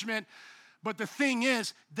judgment. But the thing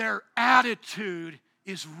is, their attitude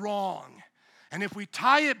is wrong. And if we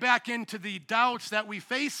tie it back into the doubts that we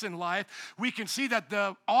face in life, we can see that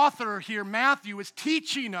the author here, Matthew, is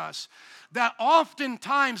teaching us that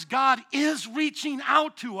oftentimes God is reaching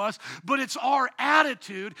out to us, but it's our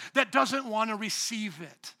attitude that doesn't want to receive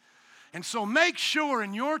it. And so make sure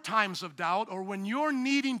in your times of doubt, or when you're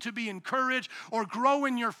needing to be encouraged or grow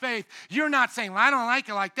in your faith, you're not saying, well, I don't like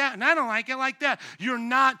it like that, and I don't like it like that. You're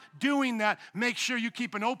not doing that. Make sure you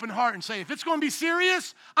keep an open heart and say, if it's going to be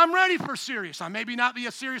serious, I'm ready for serious. I maybe not be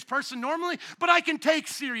a serious person normally, but I can take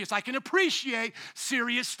serious. I can appreciate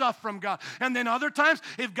serious stuff from God. And then other times,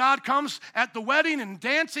 if God comes at the wedding and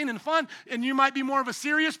dancing and fun, and you might be more of a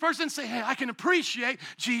serious person, say, hey, I can appreciate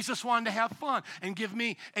Jesus wanting to have fun and give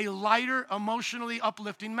me a lighter, emotionally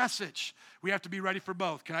uplifting message. We have to be ready for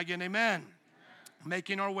both. Can I get an amen?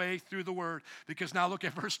 Making our way through the word, because now look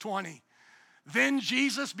at verse 20. Then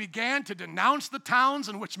Jesus began to denounce the towns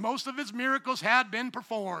in which most of his miracles had been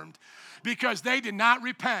performed, because they did not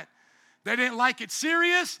repent. They didn't like it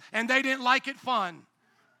serious, and they didn't like it fun.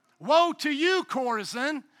 Woe to you,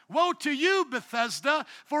 Chorazin. Woe to you, Bethesda,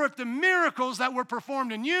 for if the miracles that were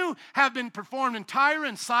performed in you have been performed in Tyre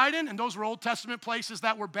and Sidon, and those were Old Testament places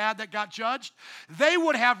that were bad that got judged, they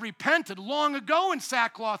would have repented long ago in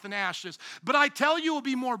sackcloth and ashes. But I tell you, it will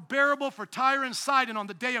be more bearable for Tyre and Sidon on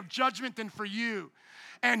the day of judgment than for you.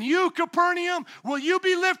 And you, Capernaum, will you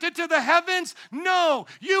be lifted to the heavens? No,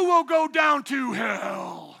 you will go down to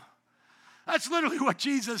hell. That's literally what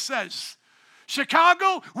Jesus says.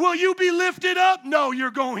 Chicago, will you be lifted up? No, you're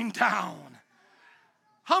going down.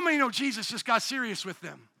 How many know Jesus just got serious with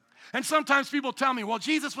them? And sometimes people tell me, well,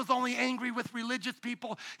 Jesus was only angry with religious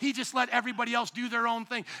people. He just let everybody else do their own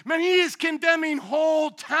thing. Man, he is condemning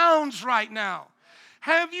whole towns right now.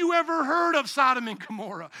 Have you ever heard of Sodom and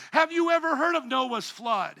Gomorrah? Have you ever heard of Noah's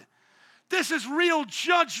flood? This is real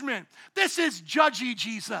judgment. This is judgy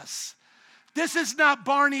Jesus. This is not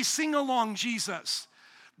Barney sing-along Jesus.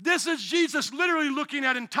 This is Jesus literally looking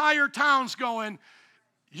at entire towns going,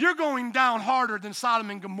 you're going down harder than Sodom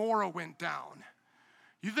and Gomorrah went down.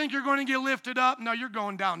 You think you're going to get lifted up? No, you're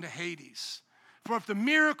going down to Hades. For if the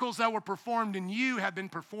miracles that were performed in you had been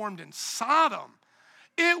performed in Sodom,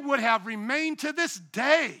 it would have remained to this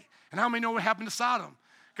day. And how many know what happened to Sodom?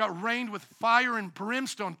 Got rained with fire and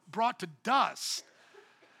brimstone, brought to dust.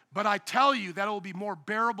 But I tell you that it will be more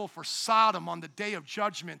bearable for Sodom on the day of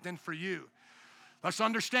judgment than for you. Let's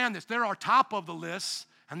understand this. There are top of the lists,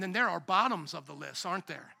 and then there are bottoms of the list, aren't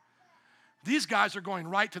there? These guys are going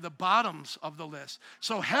right to the bottoms of the list.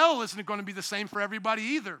 So hell isn't going to be the same for everybody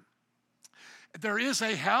either. There is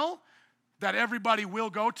a hell that everybody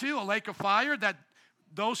will go to, a lake of fire that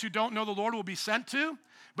those who don't know the Lord will be sent to.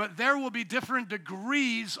 But there will be different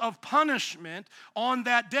degrees of punishment on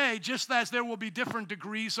that day, just as there will be different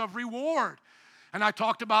degrees of reward. And I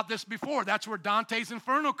talked about this before. That's where Dante's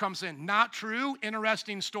Inferno comes in. Not true,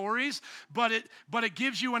 interesting stories, but it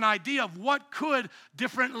gives you an idea of what could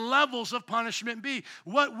different levels of punishment be.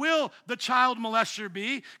 What will the child molester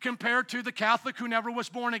be compared to the Catholic who never was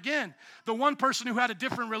born again? The one person who had a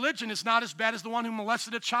different religion is not as bad as the one who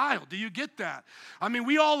molested a child. Do you get that? I mean,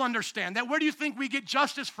 we all understand that. Where do you think we get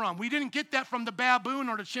justice from? We didn't get that from the baboon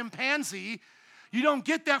or the chimpanzee. You don't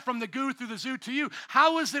get that from the goo through the zoo to you.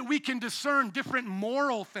 How is it we can discern different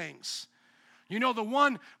moral things? You know, the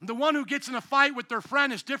one who gets in a fight with their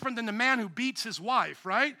friend is different than the man who beats his wife,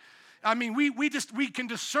 right? I mean, we can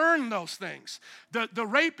discern those things. The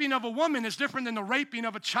raping of a woman is different than the raping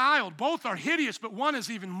of a child. Both are hideous, but one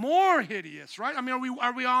is even more hideous, right? I mean,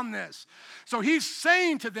 are we on this? So he's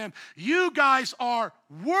saying to them, you guys are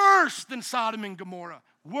worse than Sodom and Gomorrah.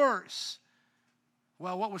 Worse.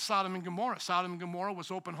 Well, what was Sodom and Gomorrah? Sodom and Gomorrah was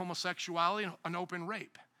open homosexuality and open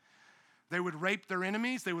rape. They would rape their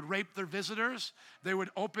enemies. They would rape their visitors. They would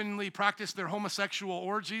openly practice their homosexual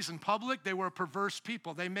orgies in public. They were a perverse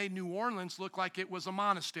people. They made New Orleans look like it was a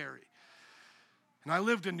monastery. And I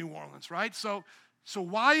lived in New Orleans, right? So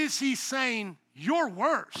why is he saying you're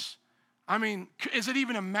worse? I mean, is it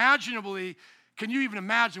even imaginably, can you even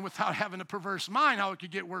imagine without having a perverse mind how it could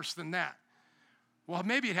get worse than that? Well,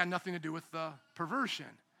 maybe it had nothing to do with the perversion.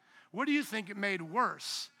 What do you think it made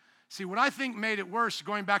worse? See, what I think made it worse,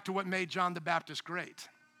 going back to what made John the Baptist great.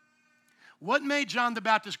 What made John the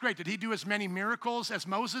Baptist great? Did he do as many miracles as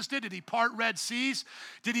Moses did? Did he part Red Seas?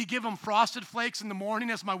 Did he give them frosted flakes in the morning,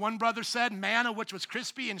 as my one brother said, manna which was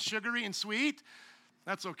crispy and sugary and sweet?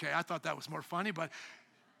 That's okay. I thought that was more funny, but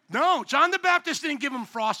no, John the Baptist didn't give him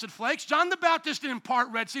frosted flakes. John the Baptist didn't part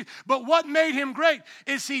Red Sea. But what made him great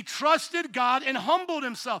is he trusted God and humbled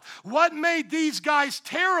himself. What made these guys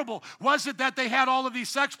terrible? Was it that they had all of these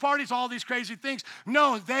sex parties, all these crazy things?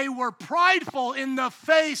 No, they were prideful in the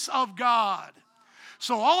face of God.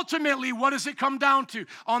 So ultimately, what does it come down to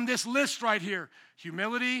on this list right here?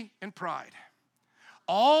 Humility and pride.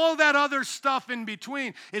 All that other stuff in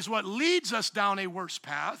between is what leads us down a worse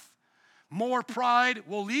path. More pride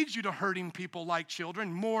will lead you to hurting people like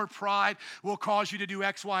children. More pride will cause you to do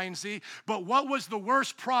X, Y, and Z. But what was the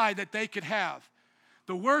worst pride that they could have?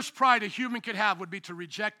 The worst pride a human could have would be to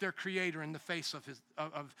reject their Creator in the face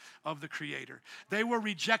of the Creator. They were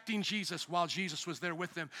rejecting Jesus while Jesus was there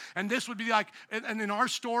with them. And this would be like, and in our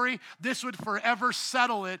story, this would forever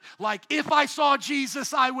settle it. Like, if I saw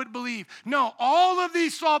Jesus, I would believe. No, all of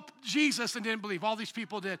these saw Jesus and didn't believe. All these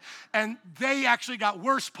people did. And they actually got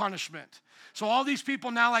worse punishment. So all these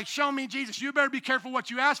people now like, show me Jesus. You better be careful what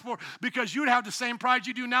you ask for, because you'd have the same pride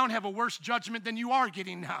you do now and have a worse judgment than you are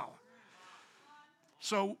getting now.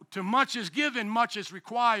 So to much is given, much is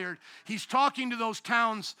required. He's talking to those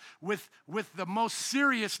towns with the most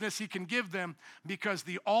seriousness he can give them, because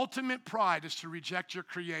the ultimate pride is to reject your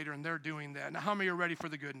Creator, and they're doing that. Now, how many are ready for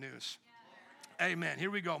the good news? Yeah. Amen. Here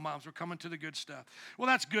we go, moms. We're coming to the good stuff. Well,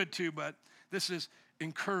 that's good too, but this is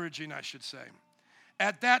encouraging, I should say.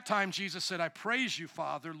 At that time, Jesus said, I praise you,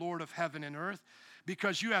 Father, Lord of heaven and earth,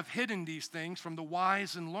 because you have hidden these things from the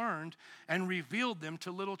wise and learned and revealed them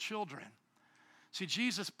to little children. See,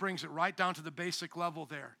 Jesus brings it right down to the basic level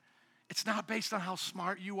there. It's not based on how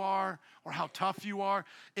smart you are or how tough you are.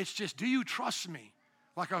 It's just, do you trust me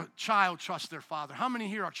like a child trusts their father? How many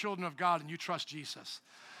here are children of God and you trust Jesus?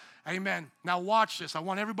 Amen. Now watch this. I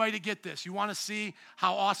want everybody to get this. You want to see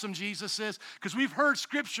how awesome Jesus is? Because we've heard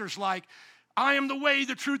scriptures like, I am the way,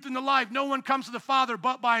 the truth, and the life. No one comes to the Father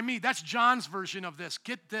but by me. That's John's version of this.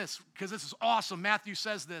 Get this, because this is awesome. Matthew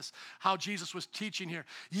says this, how Jesus was teaching here.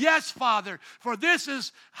 Yes, Father, for this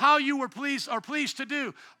is how you are pleased to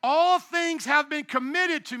do. All things have been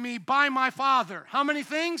committed to me by my Father. How many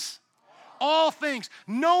things? All things.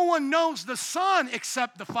 No one knows the Son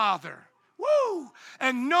except the Father. Woo!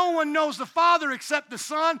 And no one knows the Father except the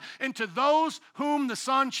Son, and to those whom the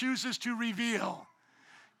Son chooses to reveal.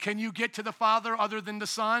 Can you get to the Father other than the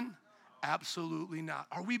Son? Absolutely not.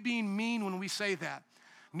 Are we being mean when we say that?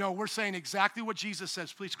 No, we're saying exactly what Jesus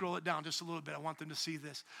says. Please scroll it down just a little bit. I want them to see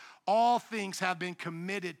this. All things have been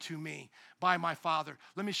committed to me by my Father.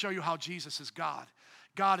 Let me show you how Jesus is God.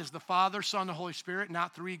 God is the Father, Son, and Holy Spirit,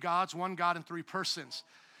 not three gods, one God in three persons.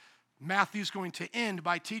 Matthew's going to end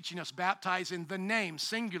by teaching us, baptize in the name,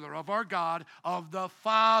 singular, of our God, of the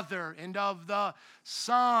Father, and of the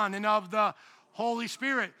Son, and of the Holy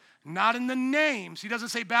Spirit. Not in the names. He doesn't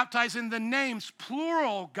say baptize in the names,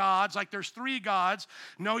 plural gods, like there's three gods.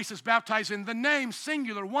 No, he says baptize in the name,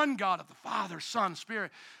 singular, one God, of the Father, Son,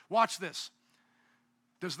 Spirit. Watch this.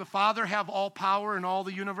 Does the Father have all power in all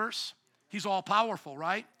the universe? He's all powerful,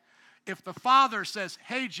 right? If the Father says,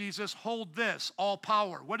 hey, Jesus, hold this, all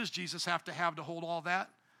power, what does Jesus have to hold all that?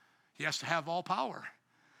 He has to have all power.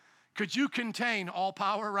 Could you contain all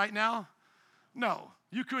power right now? No.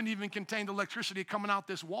 You couldn't even contain the electricity coming out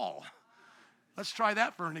this wall. Let's try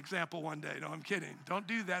that for an example one day. No, I'm kidding. Don't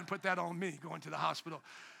do that and put that on me going to the hospital.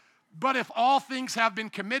 But if all things have been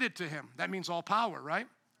committed to him, that means all power, right?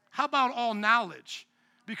 How about all knowledge?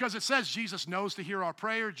 Because it says Jesus knows to hear our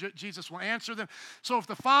prayer. Jesus will answer them. So if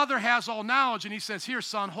the Father has all knowledge and he says, here,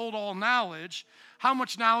 son, hold all knowledge, how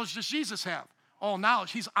much knowledge does Jesus have? All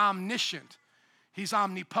knowledge. He's omniscient. He's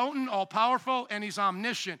omnipotent, all-powerful, and he's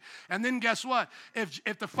omniscient. And then guess what?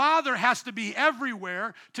 If the Father has to be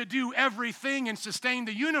everywhere to do everything and sustain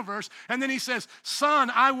the universe, and then he says,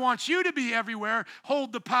 Son, I want you to be everywhere,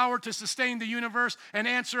 hold the power to sustain the universe and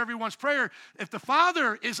answer everyone's prayer. If the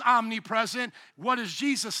Father is omnipresent, what is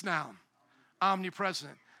Jesus now?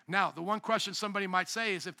 Omnipresent. Now, the one question somebody might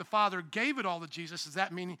say is, if the Father gave it all to Jesus, does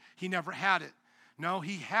that mean he never had it? No,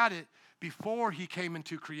 he had it before he came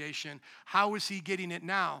into creation. How is he getting it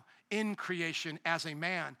now? In creation as a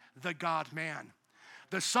man, the God-man.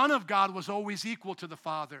 The Son of God was always equal to the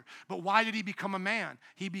Father. But why did he become a man?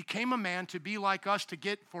 He became a man to be like us, to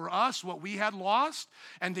get for us what we had lost,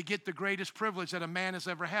 and to get the greatest privilege that a man has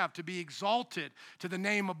ever had, to be exalted to the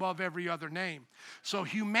name above every other name. So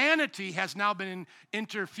humanity has now been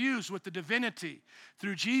interfused with the divinity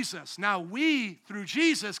through Jesus. Now we, through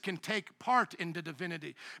Jesus, can take part in the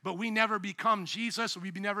divinity. But we never become Jesus.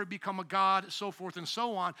 We never become a God, so forth and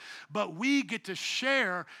so on. But we get to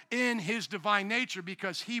share in his divine nature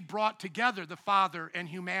because he brought together the Father and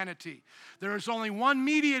humanity. There is only one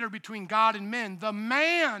mediator between God and men, the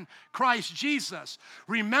man, Christ Jesus.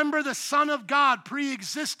 Remember, the Son of God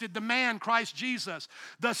pre-existed the man, Christ Jesus.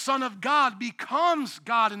 The Son of God becomes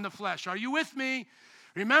God in the flesh. Are you with me?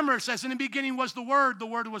 Remember, it says, in the beginning was the Word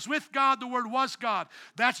was with God, the Word was God.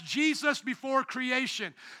 That's Jesus before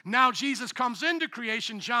creation. Now Jesus comes into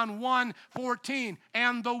creation, John 1:14,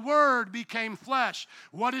 and the Word became flesh.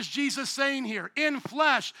 What is Jesus saying here? In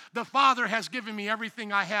flesh, the Father has given me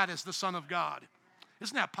everything I had as the Son of God.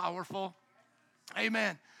 Isn't that powerful?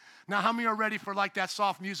 Amen. Now, how many are ready for like that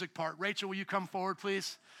soft music part? Rachel, will you come forward,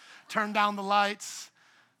 please? Turn down the lights.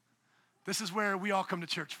 This is where we all come to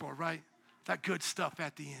church for, right? That good stuff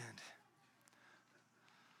at the end.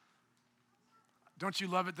 Don't you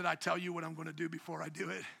love it that I tell you what I'm going to do before I do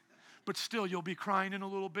it? But still, you'll be crying in a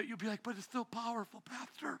little bit. You'll be like, but it's still powerful,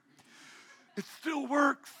 Pastor. It still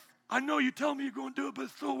works. I know you tell me you're going to do it, but it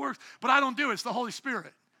still works. But I don't do it. It's the Holy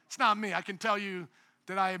Spirit. It's not me. I can tell you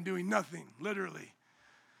that I am doing nothing, literally.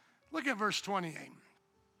 Look at verse 28.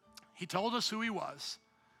 He told us who he was.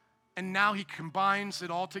 and now he combines it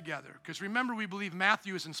all together. Because remember, we believe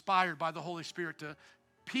Matthew is inspired by the Holy Spirit to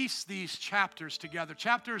piece these chapters together.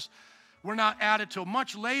 Chapters were not added till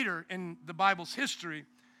much later in the Bible's history,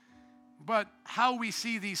 but how we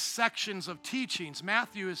see these sections of teachings,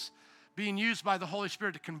 Matthew is being used by the Holy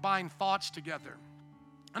Spirit to combine thoughts together.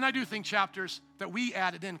 And I do think chapters that we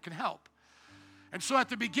added in can help. And so at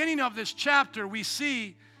the beginning of this chapter, we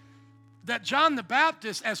see that John the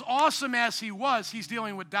Baptist, as awesome as he was, he's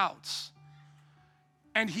dealing with doubts.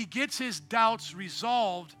 And he gets his doubts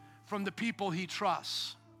resolved from the people he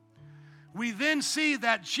trusts. We then see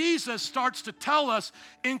that Jesus starts to tell us,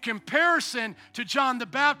 in comparison to John the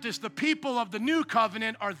Baptist, the people of the new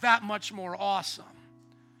covenant are that much more awesome.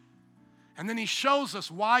 And then he shows us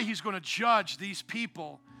why he's going to judge these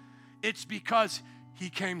people. It's because he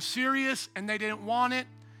came serious and they didn't want it.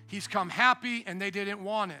 He's come happy and they didn't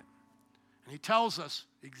want it. And he tells us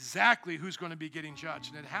exactly who's going to be getting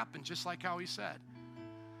judged. And it happened just like how he said.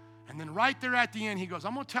 And then right there at the end, he goes,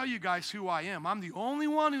 I'm going to tell you guys who I am. I'm the only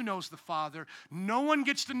one who knows the Father. No one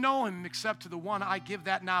gets to know him except to the one I give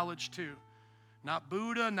that knowledge to. Not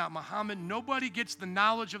Buddha, not Muhammad. Nobody gets the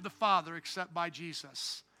knowledge of the Father except by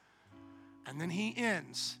Jesus. And then he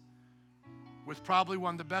ends with probably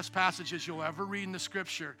one of the best passages you'll ever read in the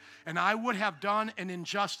Scripture. And I would have done an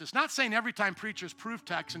injustice. Not saying every time preachers proof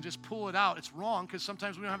text and just pull it out. It's wrong, because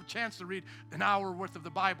sometimes we don't have a chance to read an hour worth of the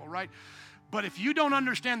Bible, right? But if you don't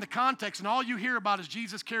understand the context and all you hear about is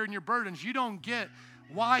Jesus carrying your burdens, you don't get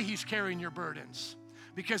why he's carrying your burdens.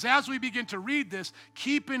 Because as we begin to read this,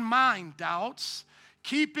 keep in mind doubts,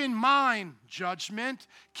 keep in mind judgment,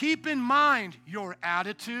 keep in mind your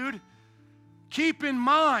attitude, keep in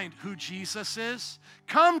mind who Jesus is.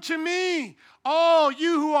 Come to me, all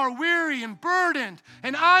you who are weary and burdened,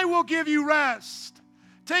 and I will give you rest.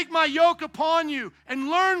 Take my yoke upon you and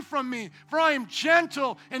learn from me, for I am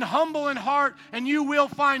gentle and humble in heart, and you will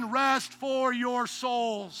find rest for your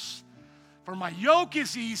souls. For my yoke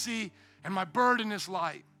is easy and my burden is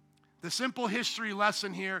light. The simple history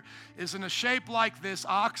lesson here is in a shape like this,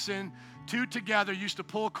 oxen, two together, used to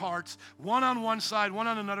pull carts, one on one side, one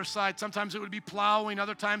on another side. Sometimes it would be plowing,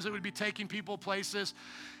 other times it would be taking people places.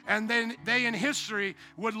 And then they in history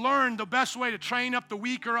would learn the best way to train up the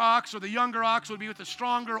weaker ox, or the younger ox would be with the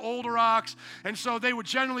stronger, older ox. And so they would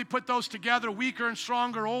generally put those together, weaker and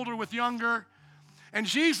stronger, older with younger. And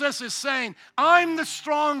Jesus is saying, I'm the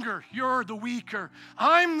stronger, you're the weaker.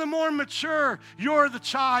 I'm the more mature, you're the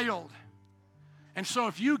child. And so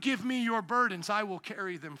if you give me your burdens, I will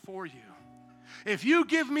carry them for you. If you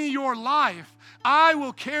give me your life, I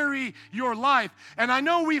will carry your life. And I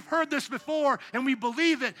know we've heard this before and we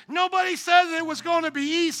believe it. Nobody said it was going to be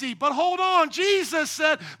easy, but hold on. Jesus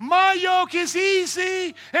said, my yoke is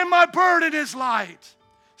easy and my burden is light.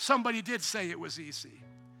 Somebody did say it was easy.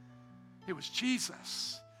 It was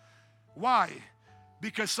Jesus. Why?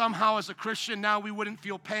 Because somehow as a Christian now we wouldn't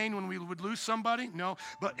feel pain when we would lose somebody? No,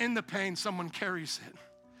 but in the pain someone carries it.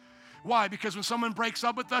 Why? Because when someone breaks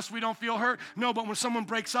up with us, we don't feel hurt? No, but when someone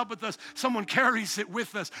breaks up with us, someone carries it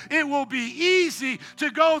with us. It will be easy to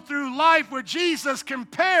go through life with Jesus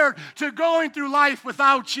compared to going through life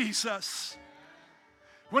without Jesus.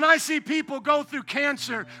 When I see people go through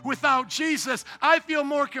cancer without Jesus, I feel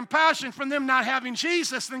more compassion from them not having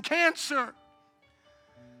Jesus than cancer.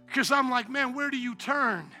 Because I'm like, man, where do you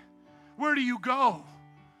turn? Where do you go?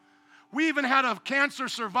 We even had a cancer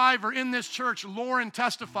survivor in this church, Lauren,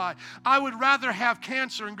 testify. I would rather have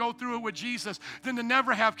cancer and go through it with Jesus than to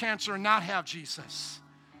never have cancer and not have Jesus.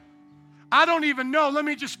 I don't even know, let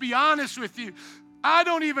me just be honest with you. I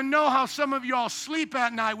don't even know how some of y'all sleep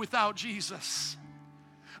at night without Jesus.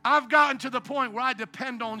 I've gotten to the point where I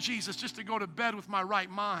depend on Jesus just to go to bed with my right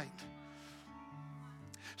mind.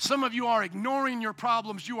 Some of you are ignoring your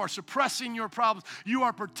problems. You are suppressing your problems. You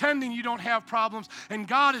are pretending you don't have problems. And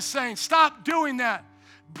God is saying, stop doing that.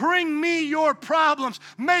 Bring me your problems.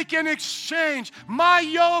 Make an exchange. My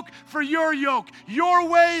yoke for your yoke. Your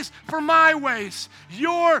ways for my ways.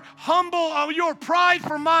 Your pride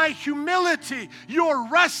for my humility. Your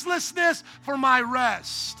restlessness for my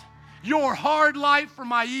rest. Your hard life for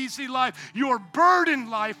my easy life. Your burdened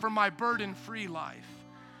life for my burden-free life.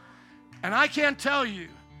 And I can't tell you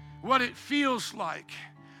what it feels like.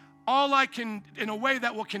 All I can, in a way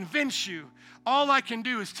that will convince you, all I can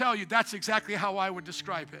do is tell you that's exactly how I would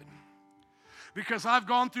describe it. Because I've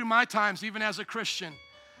gone through my times, even as a Christian,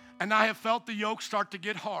 and I have felt the yoke start to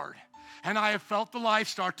get hard. And I have felt the life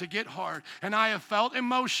start to get hard. And I have felt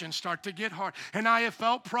emotions start to get hard. And I have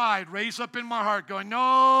felt pride raise up in my heart going,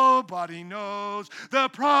 nobody knows the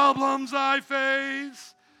problems I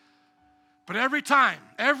face. But every time,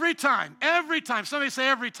 somebody say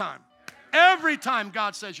every time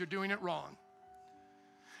God says you're doing it wrong.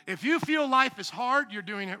 If you feel life is hard, you're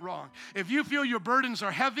doing it wrong. If you feel your burdens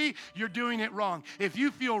are heavy, you're doing it wrong. If you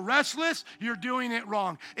feel restless, you're doing it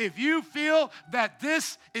wrong. If you feel that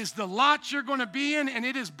this is the lot you're going to be in and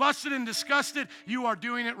it is busted and disgusted, you are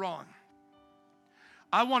doing it wrong.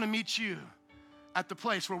 I want to meet you at the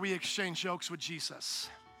place where we exchange yokes with Jesus.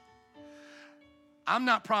 I'm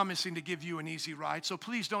not promising to give you an easy ride, so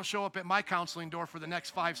please don't show up at my counseling door for the next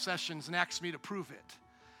 5 sessions and ask me to prove it.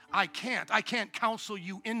 I can't counsel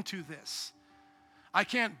you into this. I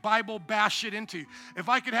can't Bible bash it into you. If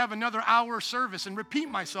I could have another hour service and repeat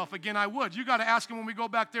myself again, I would. You got to ask them when we go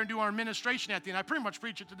back there and do our administration at the end. I pretty much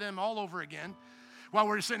preach it to them all over again while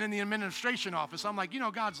we're sitting in the administration office. I'm like,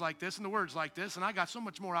 God's like this and the Word's like this, and I got so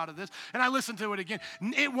much more out of this. And I listen to it again.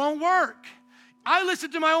 It won't work. I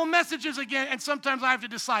listen to my own messages again, and sometimes I have to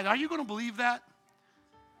decide, are you going to believe that?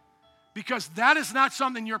 Because that is not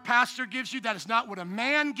something your pastor gives you. That is not what a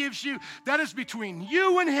man gives you. That is between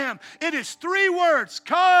you and him. It is 3 words.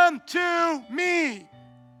 Come to me.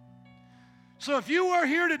 So if you are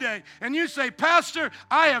here today and you say, Pastor,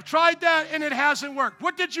 I have tried that and it hasn't worked.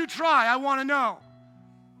 What did you try? I want to know.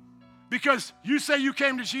 Because you say you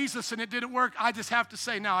came to Jesus and it didn't work. I just have to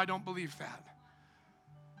say, no, I don't believe that.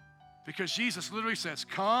 Because Jesus literally says,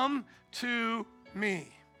 come to me.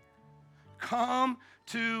 Come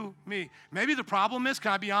to me. Maybe the problem is,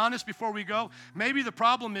 can I be honest before we go? Maybe the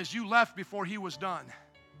problem is you left before he was done.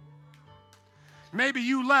 Maybe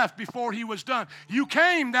you left before he was done. You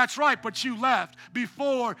came, that's right, but you left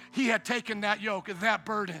before he had taken that yoke, that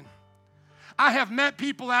burden. I have met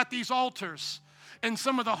people at these altars in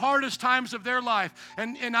some of the hardest times of their life.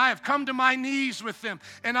 And I have come to my knees with them.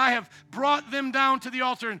 And I have brought them down to the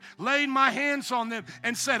altar and laid my hands on them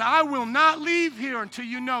and said, I will not leave here until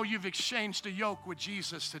you know you've exchanged a yoke with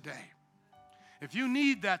Jesus today. If you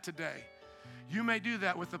need that today, you may do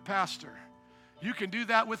that with the pastor. You can do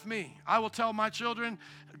that with me. I will tell my children,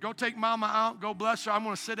 go take mama out, go bless her. I'm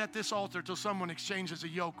going to sit at this altar till someone exchanges a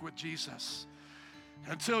yoke with Jesus.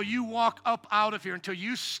 Until you walk up out of here, until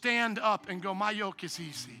you stand up and go, my yoke is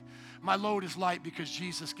easy. My load is light because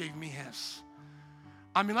Jesus gave me his.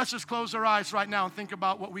 I mean, let's just close our eyes right now and think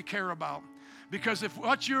about what we care about. Because if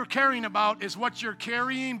what you're caring about is what you're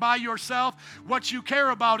carrying by yourself, what you care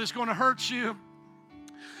about is going to hurt you.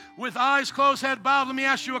 With eyes closed, head bowed, let me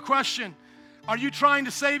ask you a question. Are you trying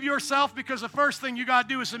to save yourself? Because the first thing you got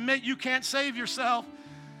to do is admit you can't save yourself.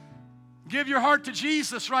 Give your heart to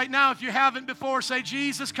Jesus right now if you haven't before. Say,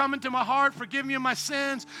 Jesus, come into my heart. Forgive me of my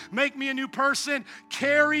sins. Make me a new person.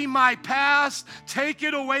 Carry my past. Take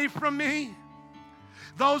it away from me.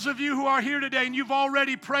 Those of you who are here today and you've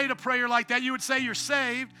already prayed a prayer like that, you would say you're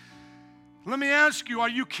saved. Let me ask you, are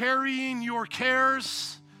you carrying your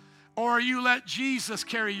cares or are you let Jesus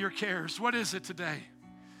carry your cares? What is it today?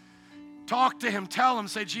 Talk to him, tell him,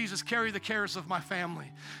 say, Jesus, carry the cares of my family.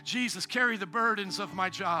 Jesus, carry the burdens of my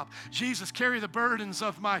job. Jesus, carry the burdens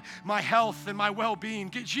of my health and my well-being.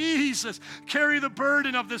 Jesus, carry the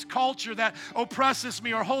burden of this culture that oppresses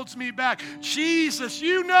me or holds me back. Jesus,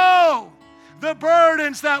 you know the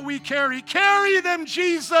burdens that we carry. Carry them,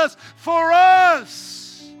 Jesus, for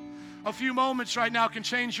us. A few moments right now can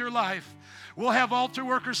change your life. We'll have altar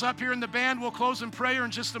workers up here in the band. We'll close in prayer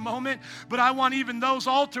in just a moment. But I want even those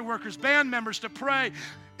altar workers, band members, to pray.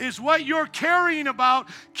 Is what you're carrying about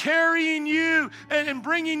carrying you and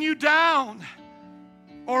bringing you down?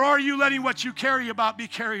 Or are you letting what you carry about be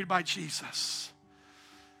carried by Jesus?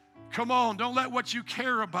 Come on, don't let what you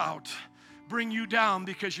care about bring you down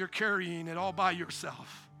because you're carrying it all by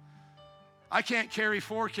yourself. I can't carry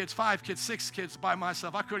 4 kids, 5 kids, 6 kids by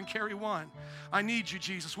myself. I couldn't carry one. I need you,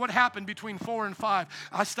 Jesus. What happened between 4 and 5?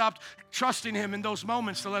 I stopped trusting him in those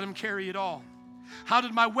moments to let him carry it all. How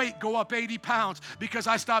did my weight go up 80 pounds? Because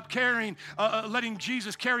I stopped letting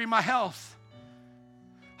Jesus carry my health.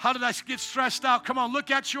 How did I get stressed out? Come on, look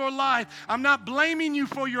at your life. I'm not blaming you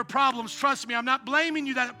for your problems. Trust me, I'm not blaming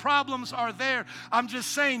you that problems are there. I'm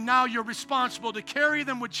just saying now you're responsible to carry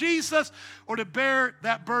them with Jesus or to bear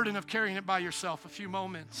that burden of carrying it by yourself. A few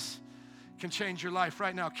moments can change your life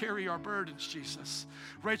right now. Carry our burdens, Jesus.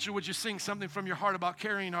 Rachel, would you sing something from your heart about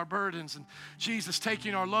carrying our burdens and Jesus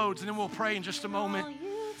taking our loads? And then we'll pray in just a moment.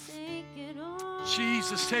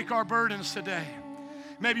 Jesus, take our burdens today.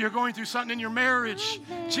 Maybe you're going through something in your marriage.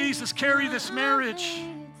 Jesus, carry this marriage.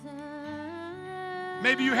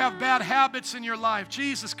 Maybe you have bad habits in your life.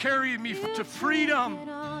 Jesus, carry me to freedom.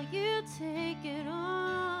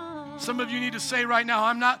 Some of you need to say right now,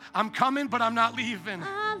 I'm coming, but I'm not leaving.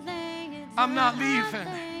 I'm not leaving.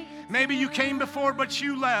 Maybe you came before, but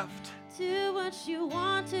you left. Do what you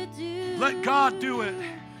want to do. Let God do it.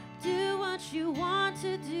 Do what you want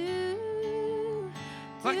to do.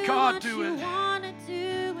 Let God do what it. you want to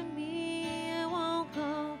do with me. I won't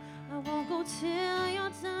go till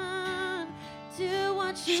you're done. Do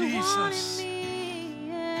what you want in me.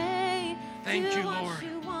 Yeah. Thank do you, what Lord.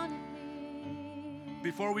 You want in me.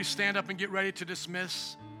 Before we stand up and get ready to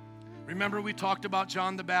dismiss, remember we talked about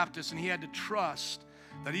John the Baptist, and he had to trust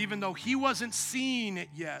that even though he wasn't seeing it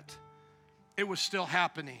yet, it was still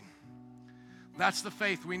happening. That's the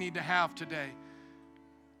faith we need to have today.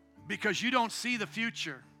 Because you don't see the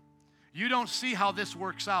future. You don't see how this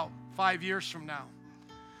works out 5 years from now.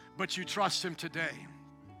 But you trust him today.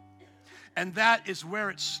 And that is where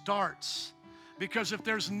it starts. Because if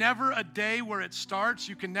there's never a day where it starts,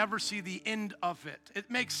 you can never see the end of it.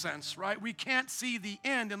 It makes sense, right? We can't see the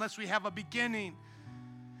end unless we have a beginning.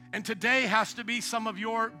 And today has to be some of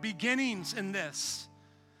your beginnings in this.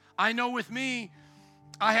 I know with me,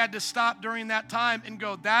 I had to stop during that time and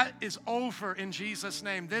go, that is over in Jesus'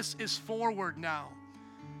 name. This is forward now.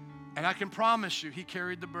 And I can promise you, he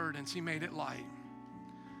carried the burdens. He made it light.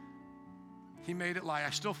 He made it light.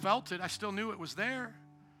 I still felt it. I still knew it was there.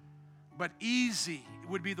 But easy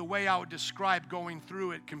would be the way I would describe going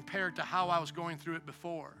through it compared to how I was going through it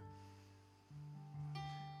before.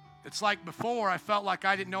 It's like before, I felt like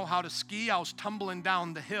I didn't know how to ski. I was tumbling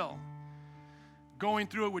down the hill. Going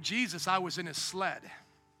through it with Jesus, I was in his sled.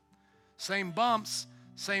 Same bumps,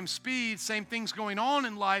 same speed, same things going on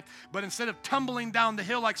in life, but instead of tumbling down the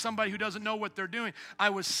hill like somebody who doesn't know what they're doing,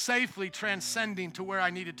 I was safely transcending to where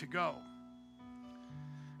I needed to go.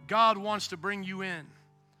 God wants to bring you in,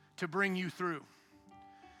 to bring you through.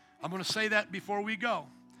 I'm going to say that before we go,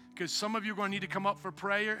 because some of you are going to need to come up for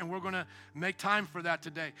prayer, and we're going to make time for that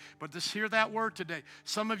today. But just hear that word today.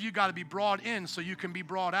 Some of you got to be brought in so you can be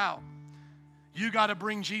brought out. You got to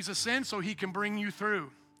bring Jesus in so he can bring you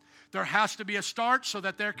through. There has to be a start so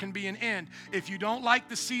that there can be an end. If you don't like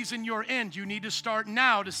the season you're in, you need to start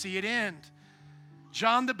now to see it end.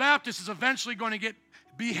 John the Baptist is eventually going to get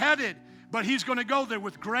beheaded, but he's going to go there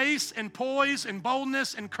with grace and poise and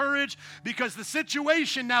boldness and courage because the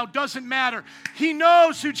situation now doesn't matter. He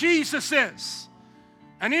knows who Jesus is.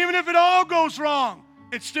 And even if it all goes wrong,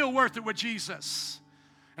 it's still worth it with Jesus.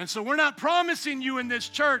 And so we're not promising you in this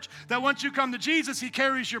church that once you come to Jesus, he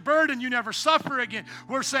carries your burden, you never suffer again.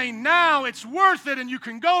 We're saying now it's worth it and you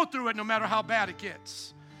can go through it no matter how bad it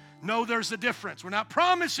gets. No, there's a difference. We're not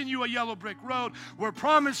promising you a yellow brick road. We're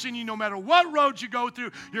promising you no matter what road you go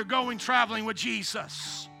through, you're traveling with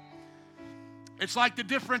Jesus. It's like the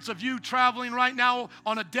difference of you traveling right now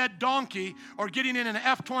on a dead donkey or getting in an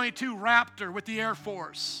F-22 Raptor with the Air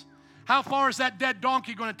Force. How far is that dead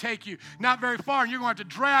donkey going to take you? Not very far, and you're going to have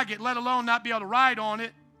to drag it, let alone not be able to ride on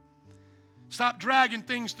it. Stop dragging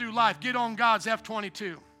things through life. Get on God's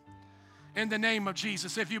F-22. In the name of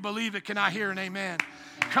Jesus. If you believe it, can I hear an amen?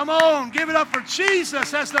 Come on, give it up for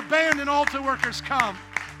Jesus as the band and altar workers come.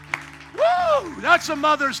 Woo! That's a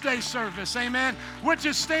Mother's Day service, amen. Would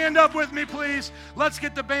you stand up with me, please? Let's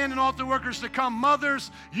get the band and altar workers to come.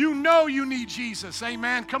 Mothers, you know you need Jesus,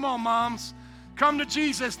 amen. Come on, moms. Come to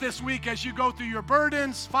Jesus this week as you go through your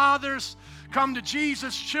burdens. Fathers, come to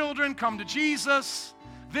Jesus. Children, come to Jesus.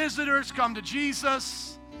 Visitors, come to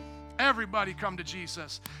Jesus. Everybody come to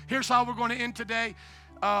Jesus. Here's how we're going to end today.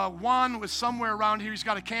 Juan was somewhere around here. He's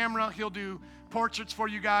got a camera. He'll do portraits for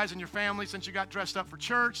you guys and your family since you got dressed up for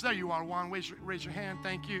church. There you are, Juan. Raise your hand.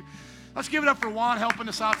 Thank you. Let's give it up for Juan helping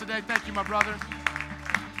us out today. Thank you, my brother.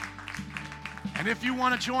 And if you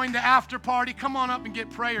want to join the after party, come on up and get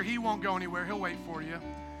prayer. He won't go anywhere. He'll wait for you.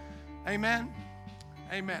 Amen.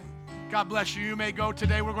 Amen. God bless you. You may go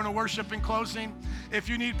today. We're going to worship in closing. If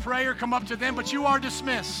you need prayer, come up to them, but you are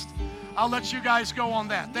dismissed. I'll let you guys go on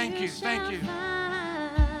that. Thank you. Thank you.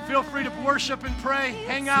 Feel free to worship and pray.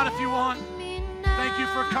 Hang out if you want. Thank you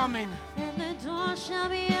for coming. And the door shall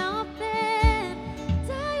be open.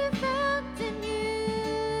 Till you found in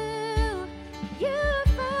you. You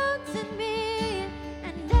found in me.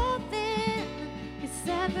 And nothing can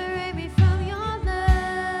separate me from your love.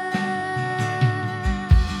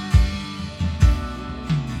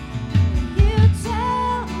 You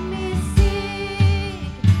tell me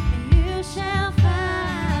seek, and you shall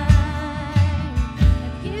find.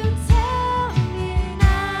 And you tell me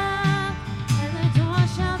knock, and the door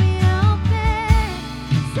shall be open.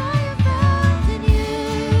 So you found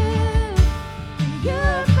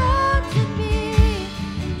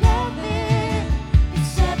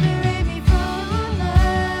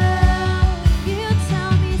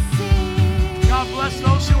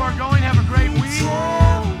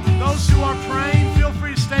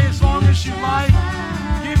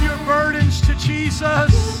Jesus.